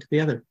on one into the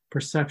other.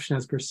 Perception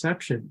as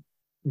perception.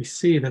 We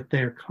see that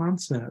they're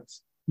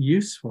concepts,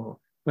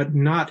 useful, but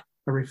not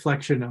a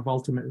reflection of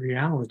ultimate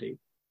reality.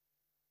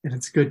 And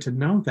it's good to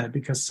know that,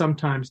 because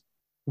sometimes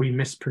we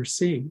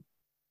misperceive,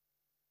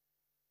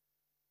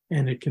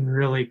 and it can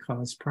really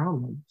cause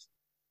problems.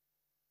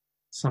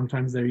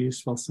 Sometimes they're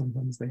useful,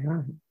 sometimes they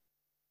aren't.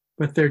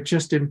 But they're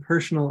just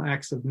impersonal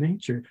acts of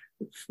nature.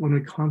 When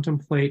we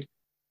contemplate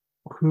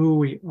who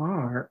we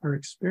are, our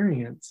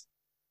experience,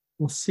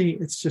 we'll see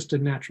it's just a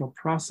natural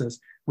process.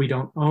 We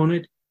don't own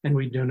it, and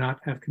we do not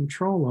have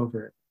control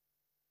over it.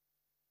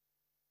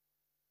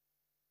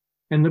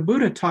 And the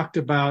Buddha talked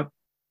about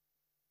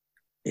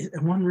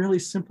one really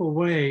simple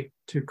way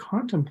to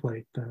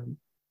contemplate them.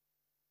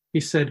 He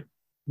said,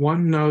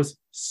 one knows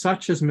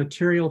such is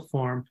material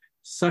form,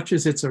 such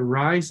is its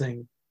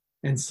arising,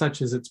 and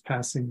such is its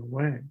passing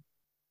away.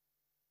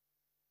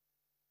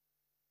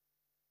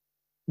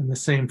 And the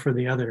same for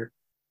the other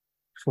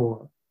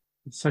 4.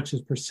 Such is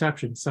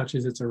perception, such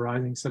is its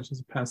arising, such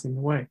is passing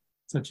away,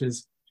 such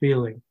is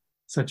feeling,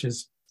 such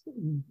as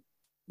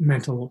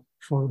mental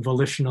for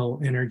volitional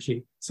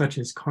energy, such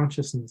as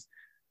consciousness.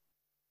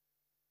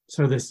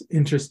 So this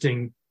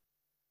interesting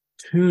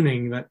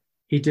tuning that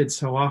he did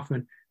so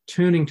often,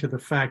 tuning to the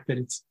fact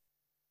that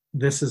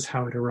this is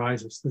how it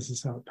arises, this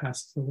is how it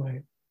passes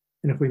away.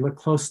 And if we look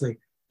closely,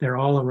 they're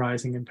all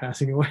arising and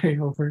passing away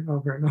over and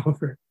over and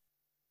over.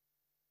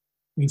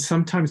 I mean,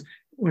 sometimes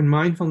when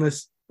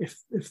mindfulness, if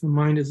the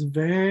mind is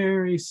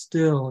very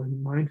still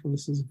and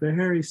mindfulness is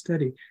very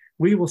steady,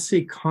 we will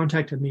see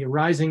contact in the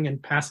arising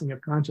and passing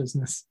of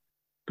consciousness.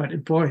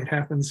 But boy, it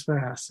happens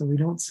fast, so we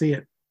don't see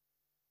it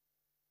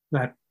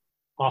that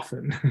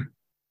often.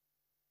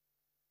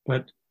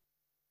 But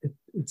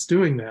it's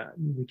doing that,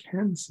 and we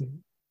can see it.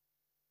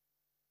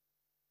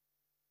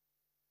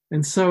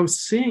 And so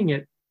seeing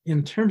it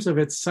in terms of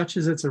it's such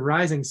as it's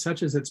arising,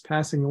 such as it's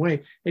passing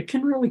away, it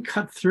can really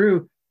cut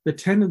through the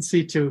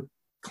tendency to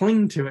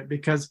cling to it,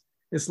 because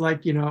it's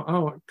like,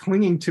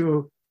 clinging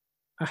to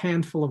a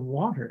handful of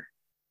water.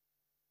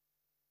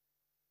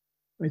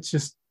 It's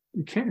just,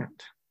 you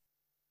can't.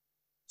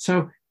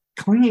 So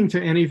clinging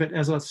to any of it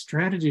as a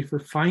strategy for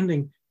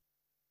finding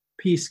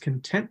peace,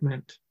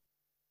 contentment,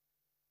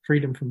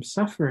 freedom from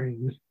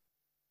suffering,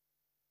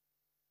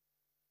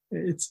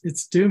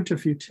 it's doomed to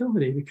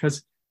futility,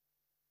 because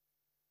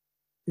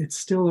it's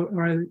still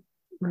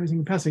rising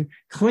and passing.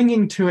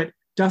 Clinging to it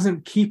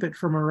doesn't keep it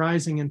from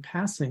arising and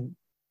passing.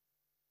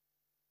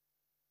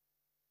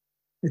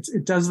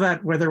 It does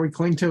that whether we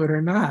cling to it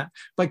or not.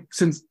 But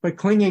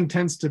clinging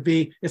tends to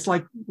be, it's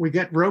like we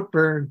get rope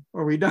burn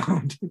or we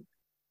don't.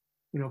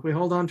 If we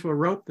hold on to a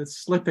rope that's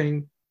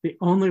slipping, the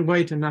only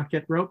way to not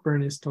get rope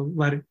burn is to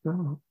let it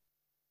go.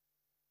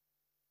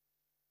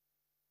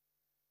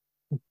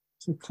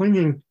 So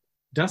clinging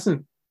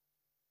doesn't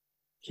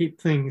keep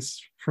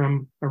things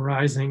from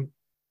arising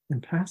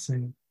and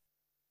passing.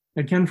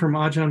 Again, from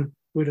Ajahn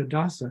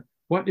Buddhadasa,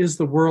 what is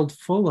the world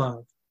full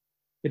of?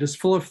 It is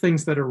full of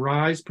things that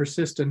arise,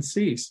 persist, and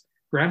cease.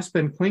 Grasp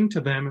and cling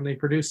to them, and they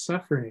produce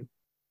suffering.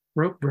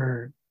 Rope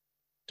burn.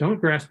 Don't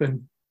grasp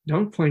and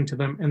don't cling to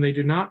them, and they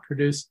do not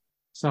produce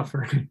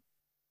suffering.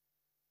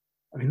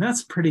 I mean,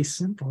 that's pretty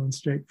simple and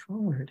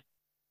straightforward.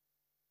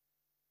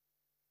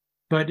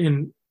 But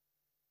it's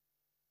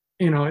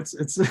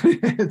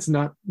it's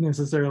not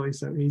necessarily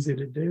so easy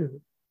to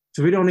do.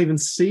 So we don't even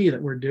see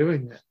that we're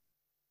doing it.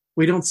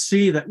 We don't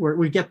see that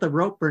we get the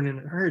rope burn and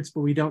it hurts,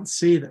 but we don't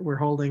see that we're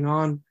holding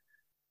on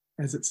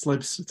as it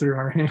slips through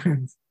our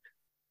hands.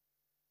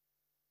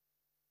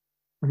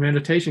 Our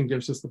meditation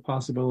gives us the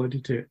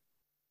possibility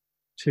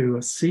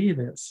to see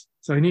this.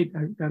 So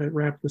I've got to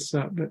wrap this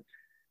up, but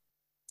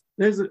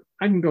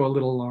I can go a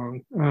little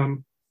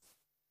long.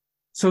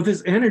 So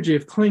this energy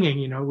of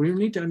clinging, we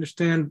need to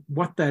understand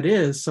what that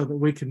is so that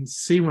we can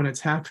see when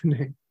it's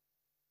happening.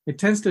 It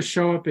tends to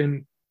show up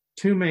in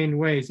two main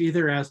ways,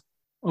 either as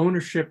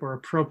ownership or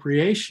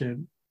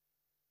appropriation.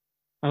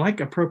 I like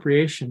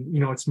appropriation,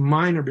 it's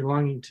mine or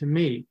belonging to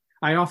me.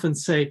 I often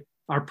say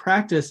our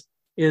practice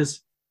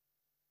is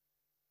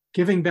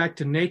giving back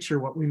to nature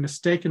what we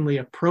mistakenly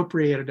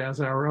appropriated as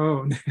our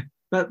own.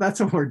 That's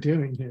what we're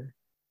doing here.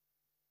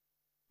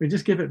 We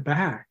just give it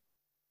back.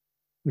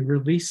 We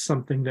release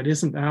something that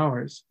isn't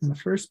ours in the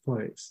first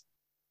place.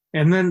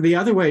 And then the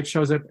other way it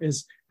shows up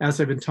is, as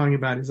I've been talking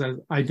about, is as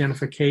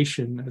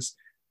identification, as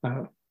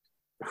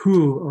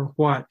who or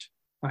what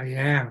I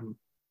am.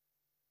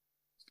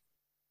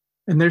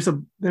 And there's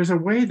a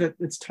way that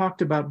it's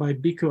talked about by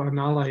Bhikkhu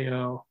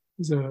Analayo,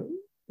 who's a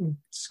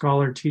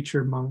scholar,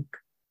 teacher, monk,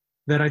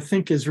 that I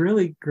think is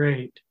really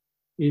great.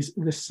 He's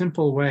this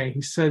simple way.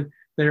 He said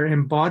they're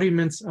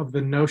embodiments of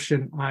the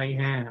notion I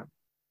am.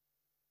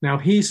 Now,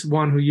 he's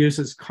one who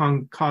uses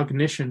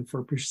cognition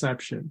for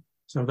perception.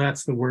 So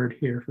that's the word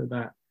here for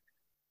that.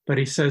 But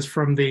he says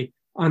from the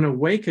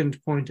unawakened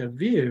point of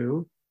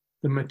view,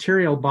 the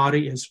material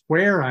body is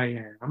where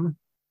I am.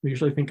 We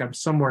usually think I'm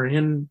somewhere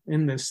in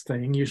this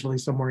thing, usually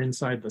somewhere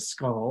inside the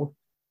skull.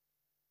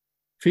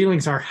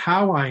 Feelings are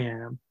how I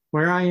am,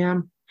 where I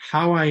am,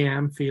 how I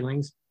am,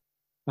 feelings,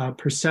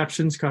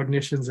 perceptions,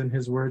 cognitions, in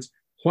his words,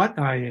 what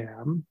I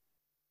am.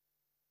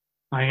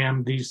 I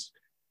am these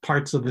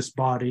parts of this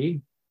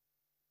body.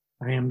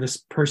 I am this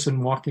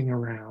person walking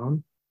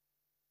around.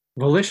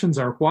 Volitions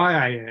are why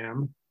I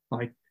am,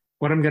 like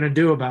what I'm going to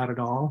do about it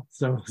all.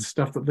 So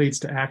stuff that leads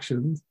to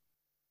actions.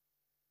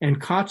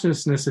 And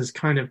consciousness is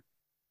kind of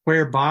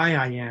whereby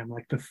I am,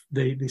 like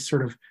the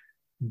sort of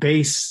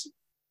base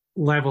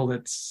level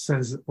that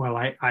says, well,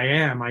 I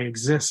am, I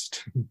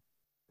exist.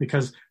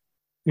 Because,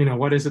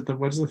 what is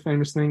the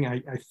famous thing?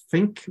 I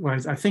think,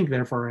 I think,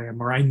 therefore I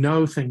am, or I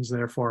know things,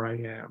 therefore I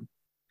am,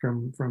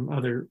 from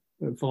other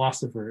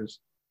philosophers.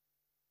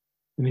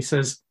 And he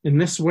says, in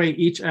this way,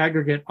 each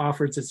aggregate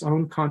offers its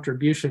own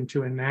contribution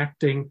to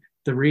enacting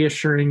the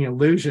reassuring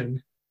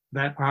illusion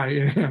that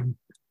I am.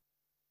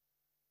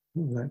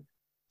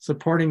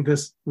 Supporting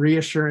this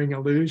reassuring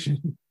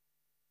illusion.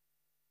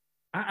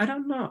 I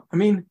don't know. I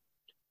mean,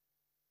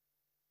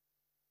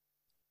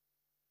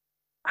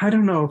 I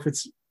don't know if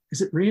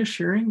is it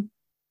reassuring?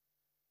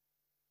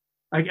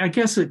 I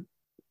guess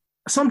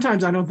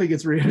sometimes I don't think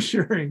it's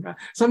reassuring.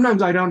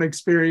 Sometimes I don't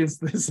experience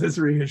this as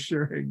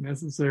reassuring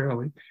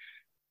necessarily.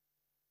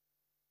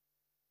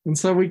 And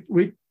so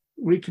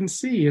we can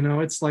see,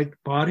 it's like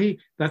body,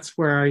 that's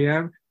where I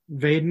am.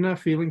 Vedana,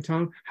 feeling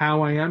tone,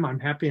 how I am, I'm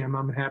happy, I'm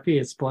unhappy,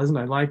 it's pleasant,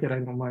 I like it, I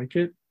don't like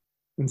it,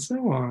 and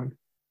so on.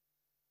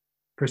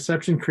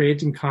 Perception,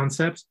 creating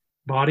concepts,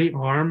 body,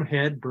 arm,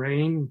 head,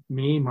 brain,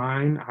 me,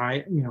 mine,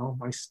 I,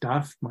 my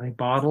stuff, my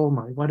bottle,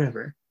 my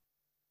whatever.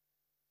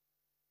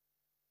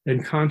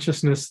 And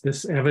consciousness,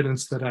 this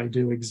evidence that I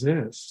do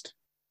exist.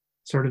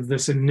 Sort of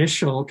this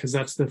initial, because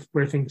that's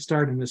where things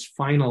start, in this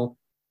final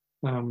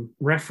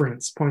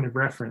point of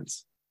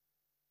reference.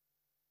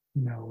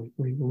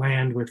 We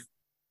land with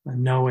a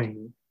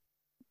knowing.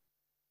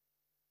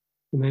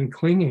 And then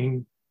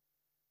clinging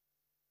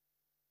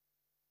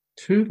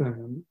to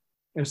them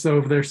as though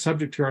they're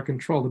subject to our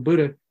control. The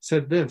Buddha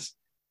said this,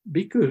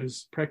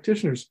 bhikkhus,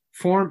 practitioners,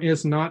 form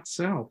is not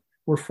self.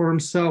 Were form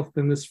self,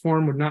 then this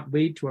form would not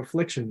lead to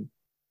affliction.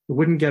 It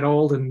wouldn't get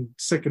old and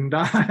sick and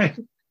die.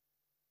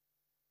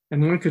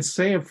 And one could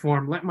say of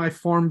form, let my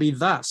form be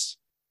thus.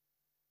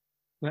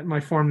 Let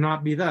my form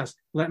not be thus.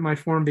 Let my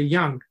form be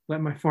young.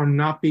 Let my form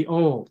not be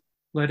old.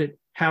 Let it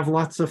have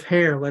lots of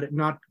hair. Let it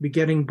not be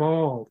getting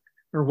bald,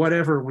 or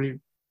whatever we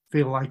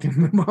feel like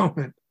in the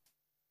moment.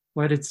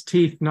 Let its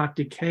teeth not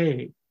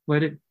decay.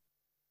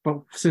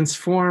 But since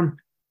form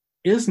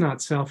is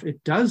not self,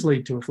 it does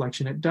lead to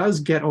affliction. It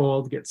does get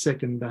old, get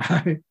sick, and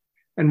die.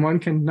 And one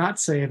cannot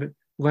say of it,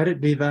 let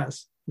it be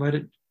thus. Let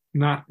it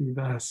not be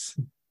thus.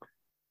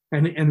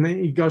 And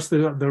then he goes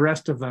through the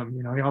rest of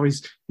them.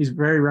 He's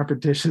very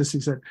repetitious. He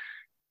said,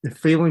 if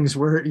feelings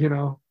were,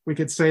 we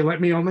could say,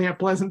 let me only have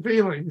pleasant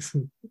feelings.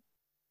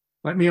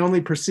 Let me only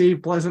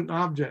perceive pleasant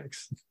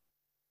objects.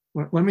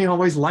 Let me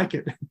always like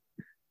it.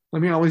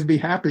 Let me always be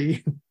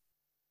happy.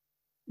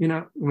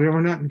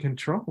 We're not in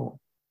control.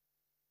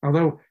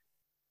 Although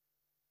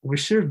we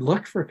should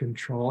look for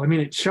control. I mean,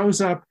 it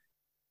shows up.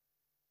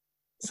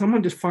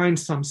 Someone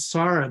defines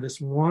samsara, this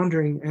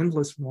wandering,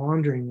 endless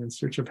wandering in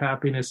search of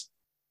happiness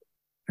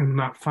and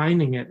not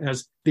finding it,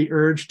 as the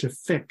urge to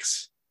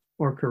fix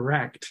or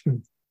correct.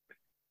 We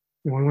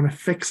want to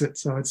fix it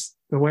so it's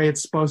the way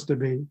it's supposed to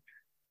be.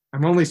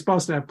 I'm only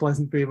supposed to have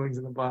pleasant feelings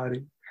in the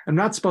body. I'm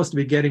not supposed to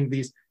be getting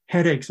these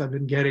headaches I've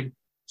been getting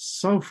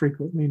so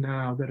frequently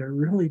now that are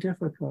really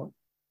difficult.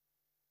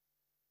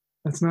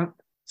 That's not,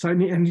 so I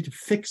need to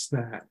fix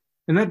that.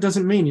 And that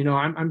doesn't mean,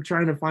 I'm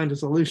trying to find a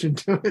solution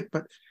to it,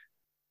 but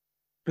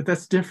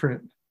that's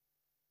different.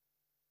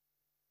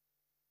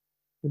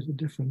 There's a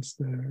difference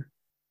there.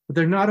 But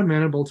they're not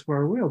amenable to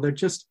our will.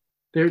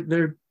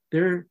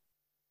 They're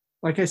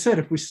like I said,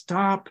 if we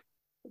stop,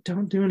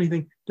 don't do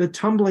anything, the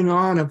tumbling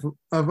on of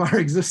our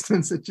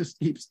existence, it just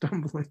keeps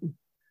tumbling.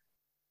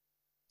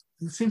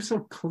 It seems so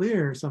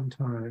clear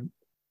sometimes.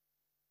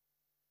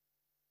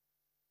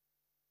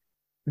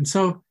 And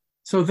so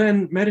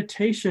then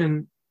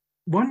meditation,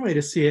 one way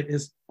to see it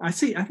is, I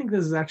think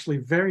this is actually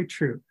very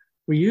true.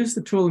 We use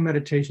the tool of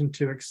meditation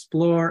to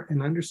explore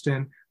and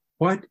understand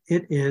what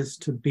it is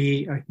to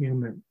be a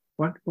human,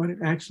 what it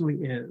actually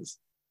is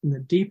in the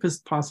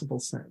deepest possible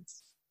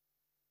sense.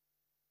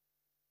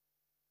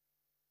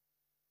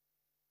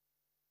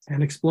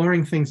 And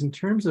exploring things in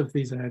terms of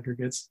these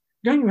aggregates,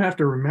 you don't even have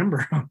to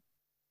remember them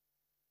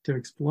to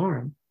explore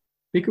them.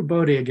 Bhikkhu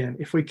Bodhi again,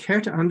 if we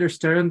care to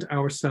understand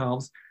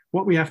ourselves,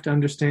 what we have to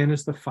understand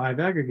is the 5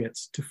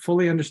 aggregates. To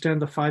fully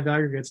understand the 5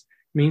 aggregates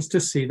means to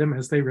see them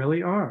as they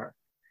really are.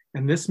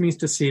 And this means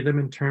to see them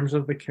in terms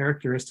of the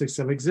characteristics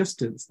of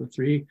existence, the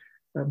 3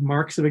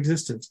 marks of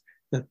existence,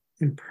 the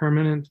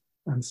impermanent,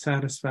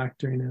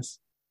 unsatisfactoriness,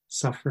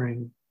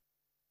 suffering,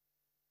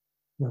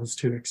 those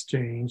 2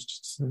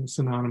 exchanged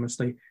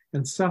synonymously,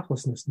 and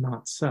selflessness,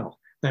 not self.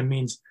 That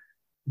means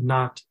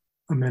not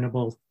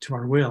amenable to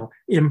our will,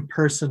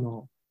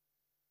 impersonal,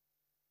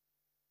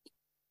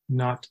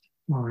 not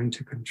mine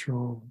to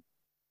control.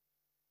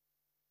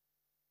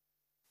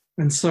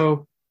 And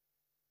so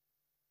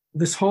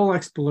this whole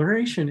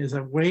exploration is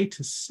a way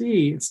to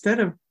see, instead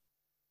of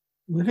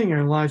living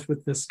our lives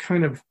with this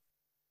kind of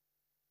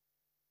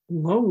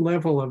low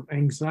level of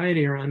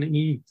anxiety or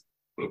unease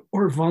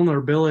or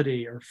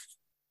vulnerability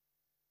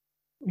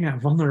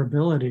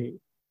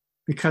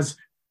because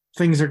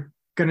things are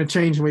going to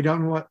change and we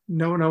don't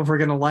know if we're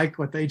going to like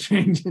what they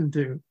change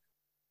into.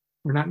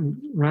 We're not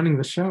running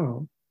the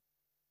show.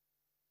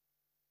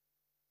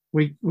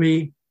 We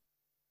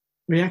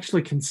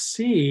actually can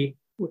see,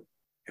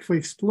 if we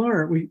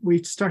explore,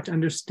 we start to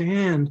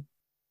understand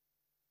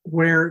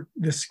where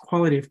this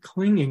quality of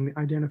clinging,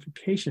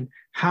 identification,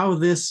 how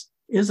this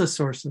is a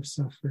source of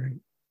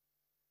suffering.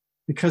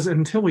 Because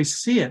until we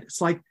see it,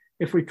 it's like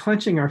if we're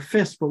clenching our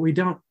fist, but we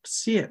don't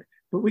see it,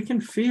 but we can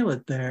feel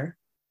it there.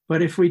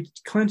 But if we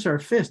clench our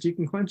fist, you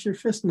can clench your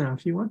fist now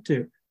if you want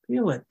to.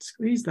 Feel it,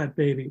 squeeze that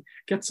baby,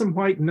 get some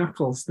white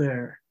knuckles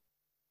there.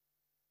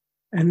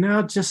 And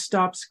now just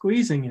stop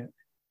squeezing it.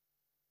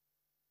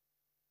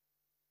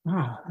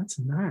 Oh, that's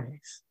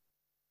nice.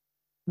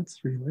 That's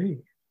relief.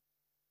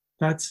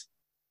 That's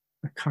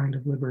a kind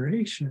of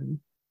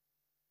liberation.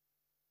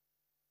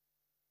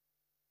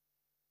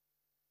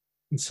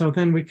 And so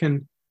then we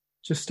can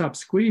just stop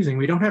squeezing.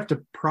 We don't have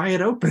to pry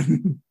it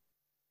open.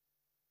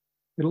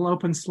 It'll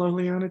open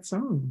slowly on its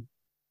own.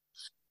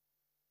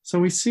 So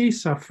we see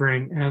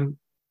suffering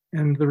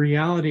and the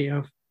reality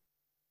of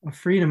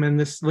freedom and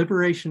this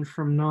liberation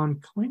from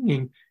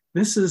non-clinging.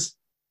 This is,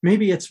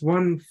 maybe it's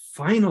one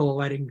final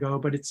letting go,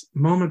 but it's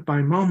moment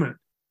by moment.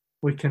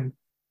 We can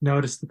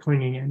notice the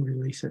clinging and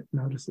release it,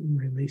 notice it and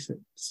release it,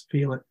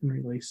 feel it and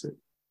release it.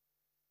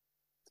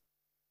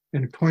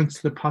 And it points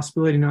to the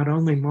possibility not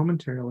only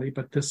momentarily,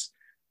 but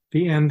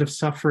the end of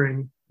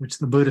suffering, which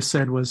the Buddha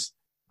said was,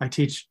 I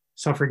teach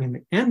suffering in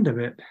the end of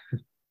it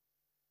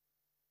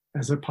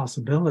as a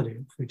possibility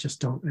if we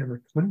just don't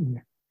ever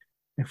cling,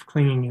 if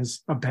clinging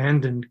is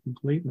abandoned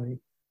completely.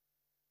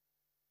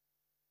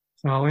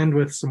 So I'll end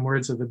with some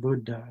words of the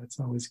Buddha. It's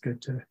always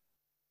good to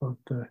quote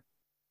the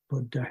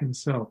Buddha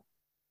himself.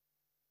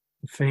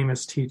 The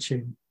famous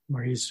teaching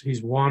where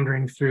he's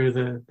wandering through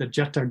the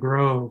Jeta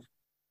Grove,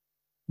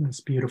 this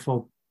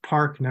beautiful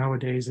park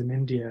nowadays in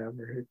India,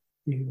 where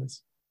he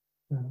was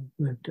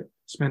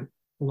spent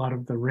a lot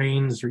of the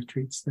rains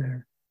retreats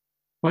there.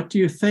 What do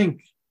you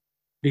think,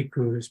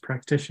 bhikkhus,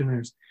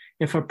 practitioners,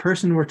 if a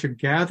person were to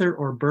gather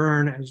or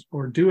burn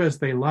or do as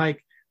they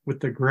like with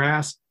the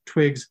grass,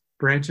 twigs,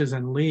 branches,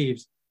 and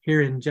leaves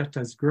here in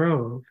Jeta's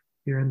Grove,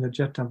 here in the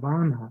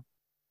Jetavana,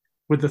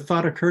 would the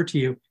thought occur to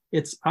you,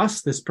 it's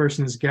us this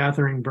person is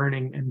gathering,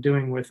 burning, and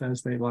doing with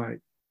as they like?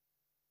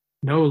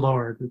 No,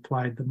 Lord,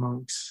 replied the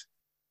monks.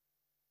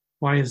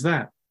 Why is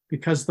that?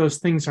 Because those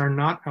things are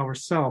not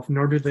ourself,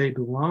 nor do they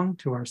belong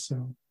to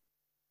ourself.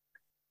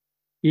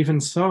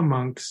 Even so,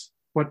 monks,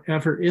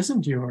 whatever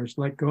isn't yours,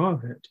 let go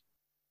of it.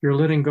 Your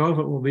letting go of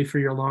it will be for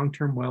your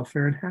long-term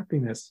welfare and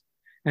happiness.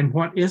 And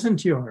what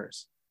isn't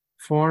yours?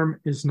 Form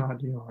is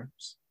not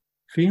yours.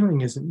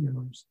 Feeling isn't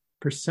yours.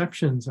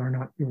 Perceptions are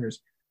not yours.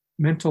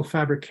 Mental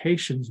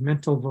fabrications,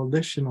 mental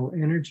volitional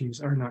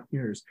energies are not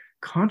yours.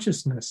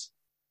 Consciousness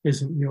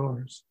isn't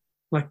yours.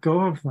 Let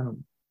go of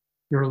them.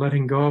 Your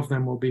letting go of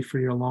them will be for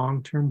your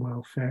long-term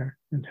welfare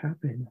and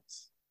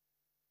happiness.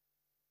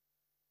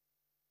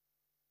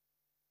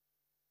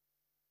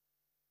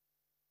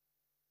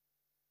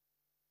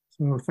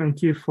 So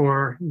thank you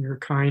for your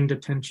kind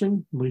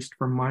attention. At least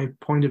from my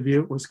point of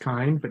view, it was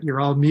kind, but you're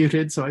all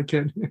muted, so I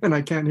can't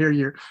hear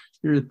your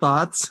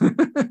thoughts. So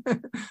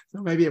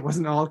maybe it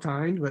wasn't all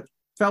kind, but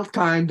felt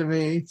kind to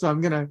me. So I'm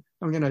gonna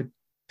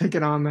take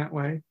it on that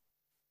way.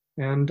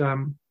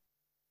 And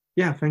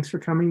yeah, thanks for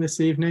coming this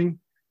evening.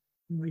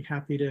 I'm really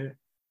happy to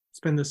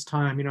spend this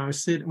time.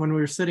 When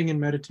we were sitting in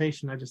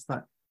meditation, I just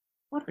thought,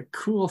 what a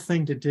cool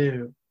thing to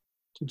do,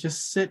 to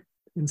just sit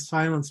in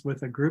silence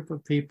with a group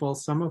of people,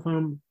 some of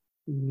whom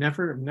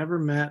never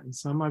met, and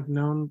some I've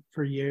known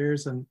for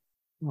years, and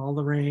all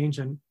the range,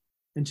 and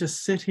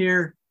just sit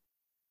here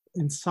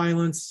in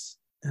silence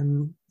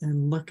and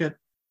look at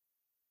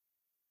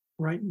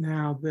right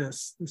now.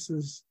 This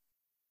is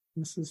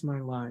my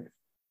life,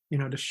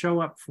 to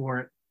show up for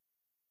it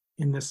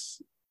in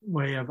this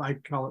way of, I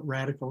call it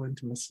radical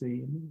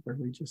intimacy, where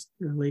we just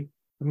really,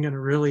 I'm going to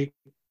really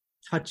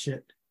touch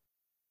it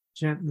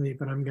gently,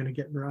 but I'm going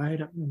to I'm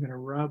going to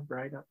rub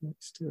right up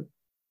next to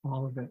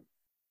all of it.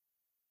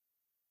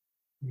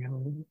 I'm going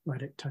to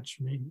let it touch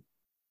me.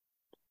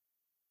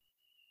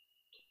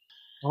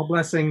 All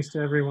blessings to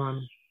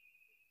everyone.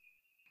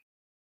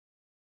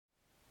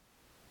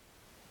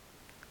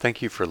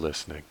 Thank you for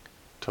listening.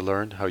 To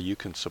learn how you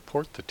can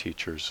support the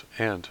teachers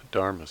and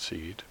Dharma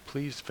Seed,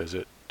 please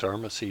visit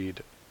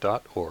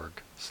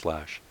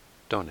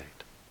dharmaseed.org/donate.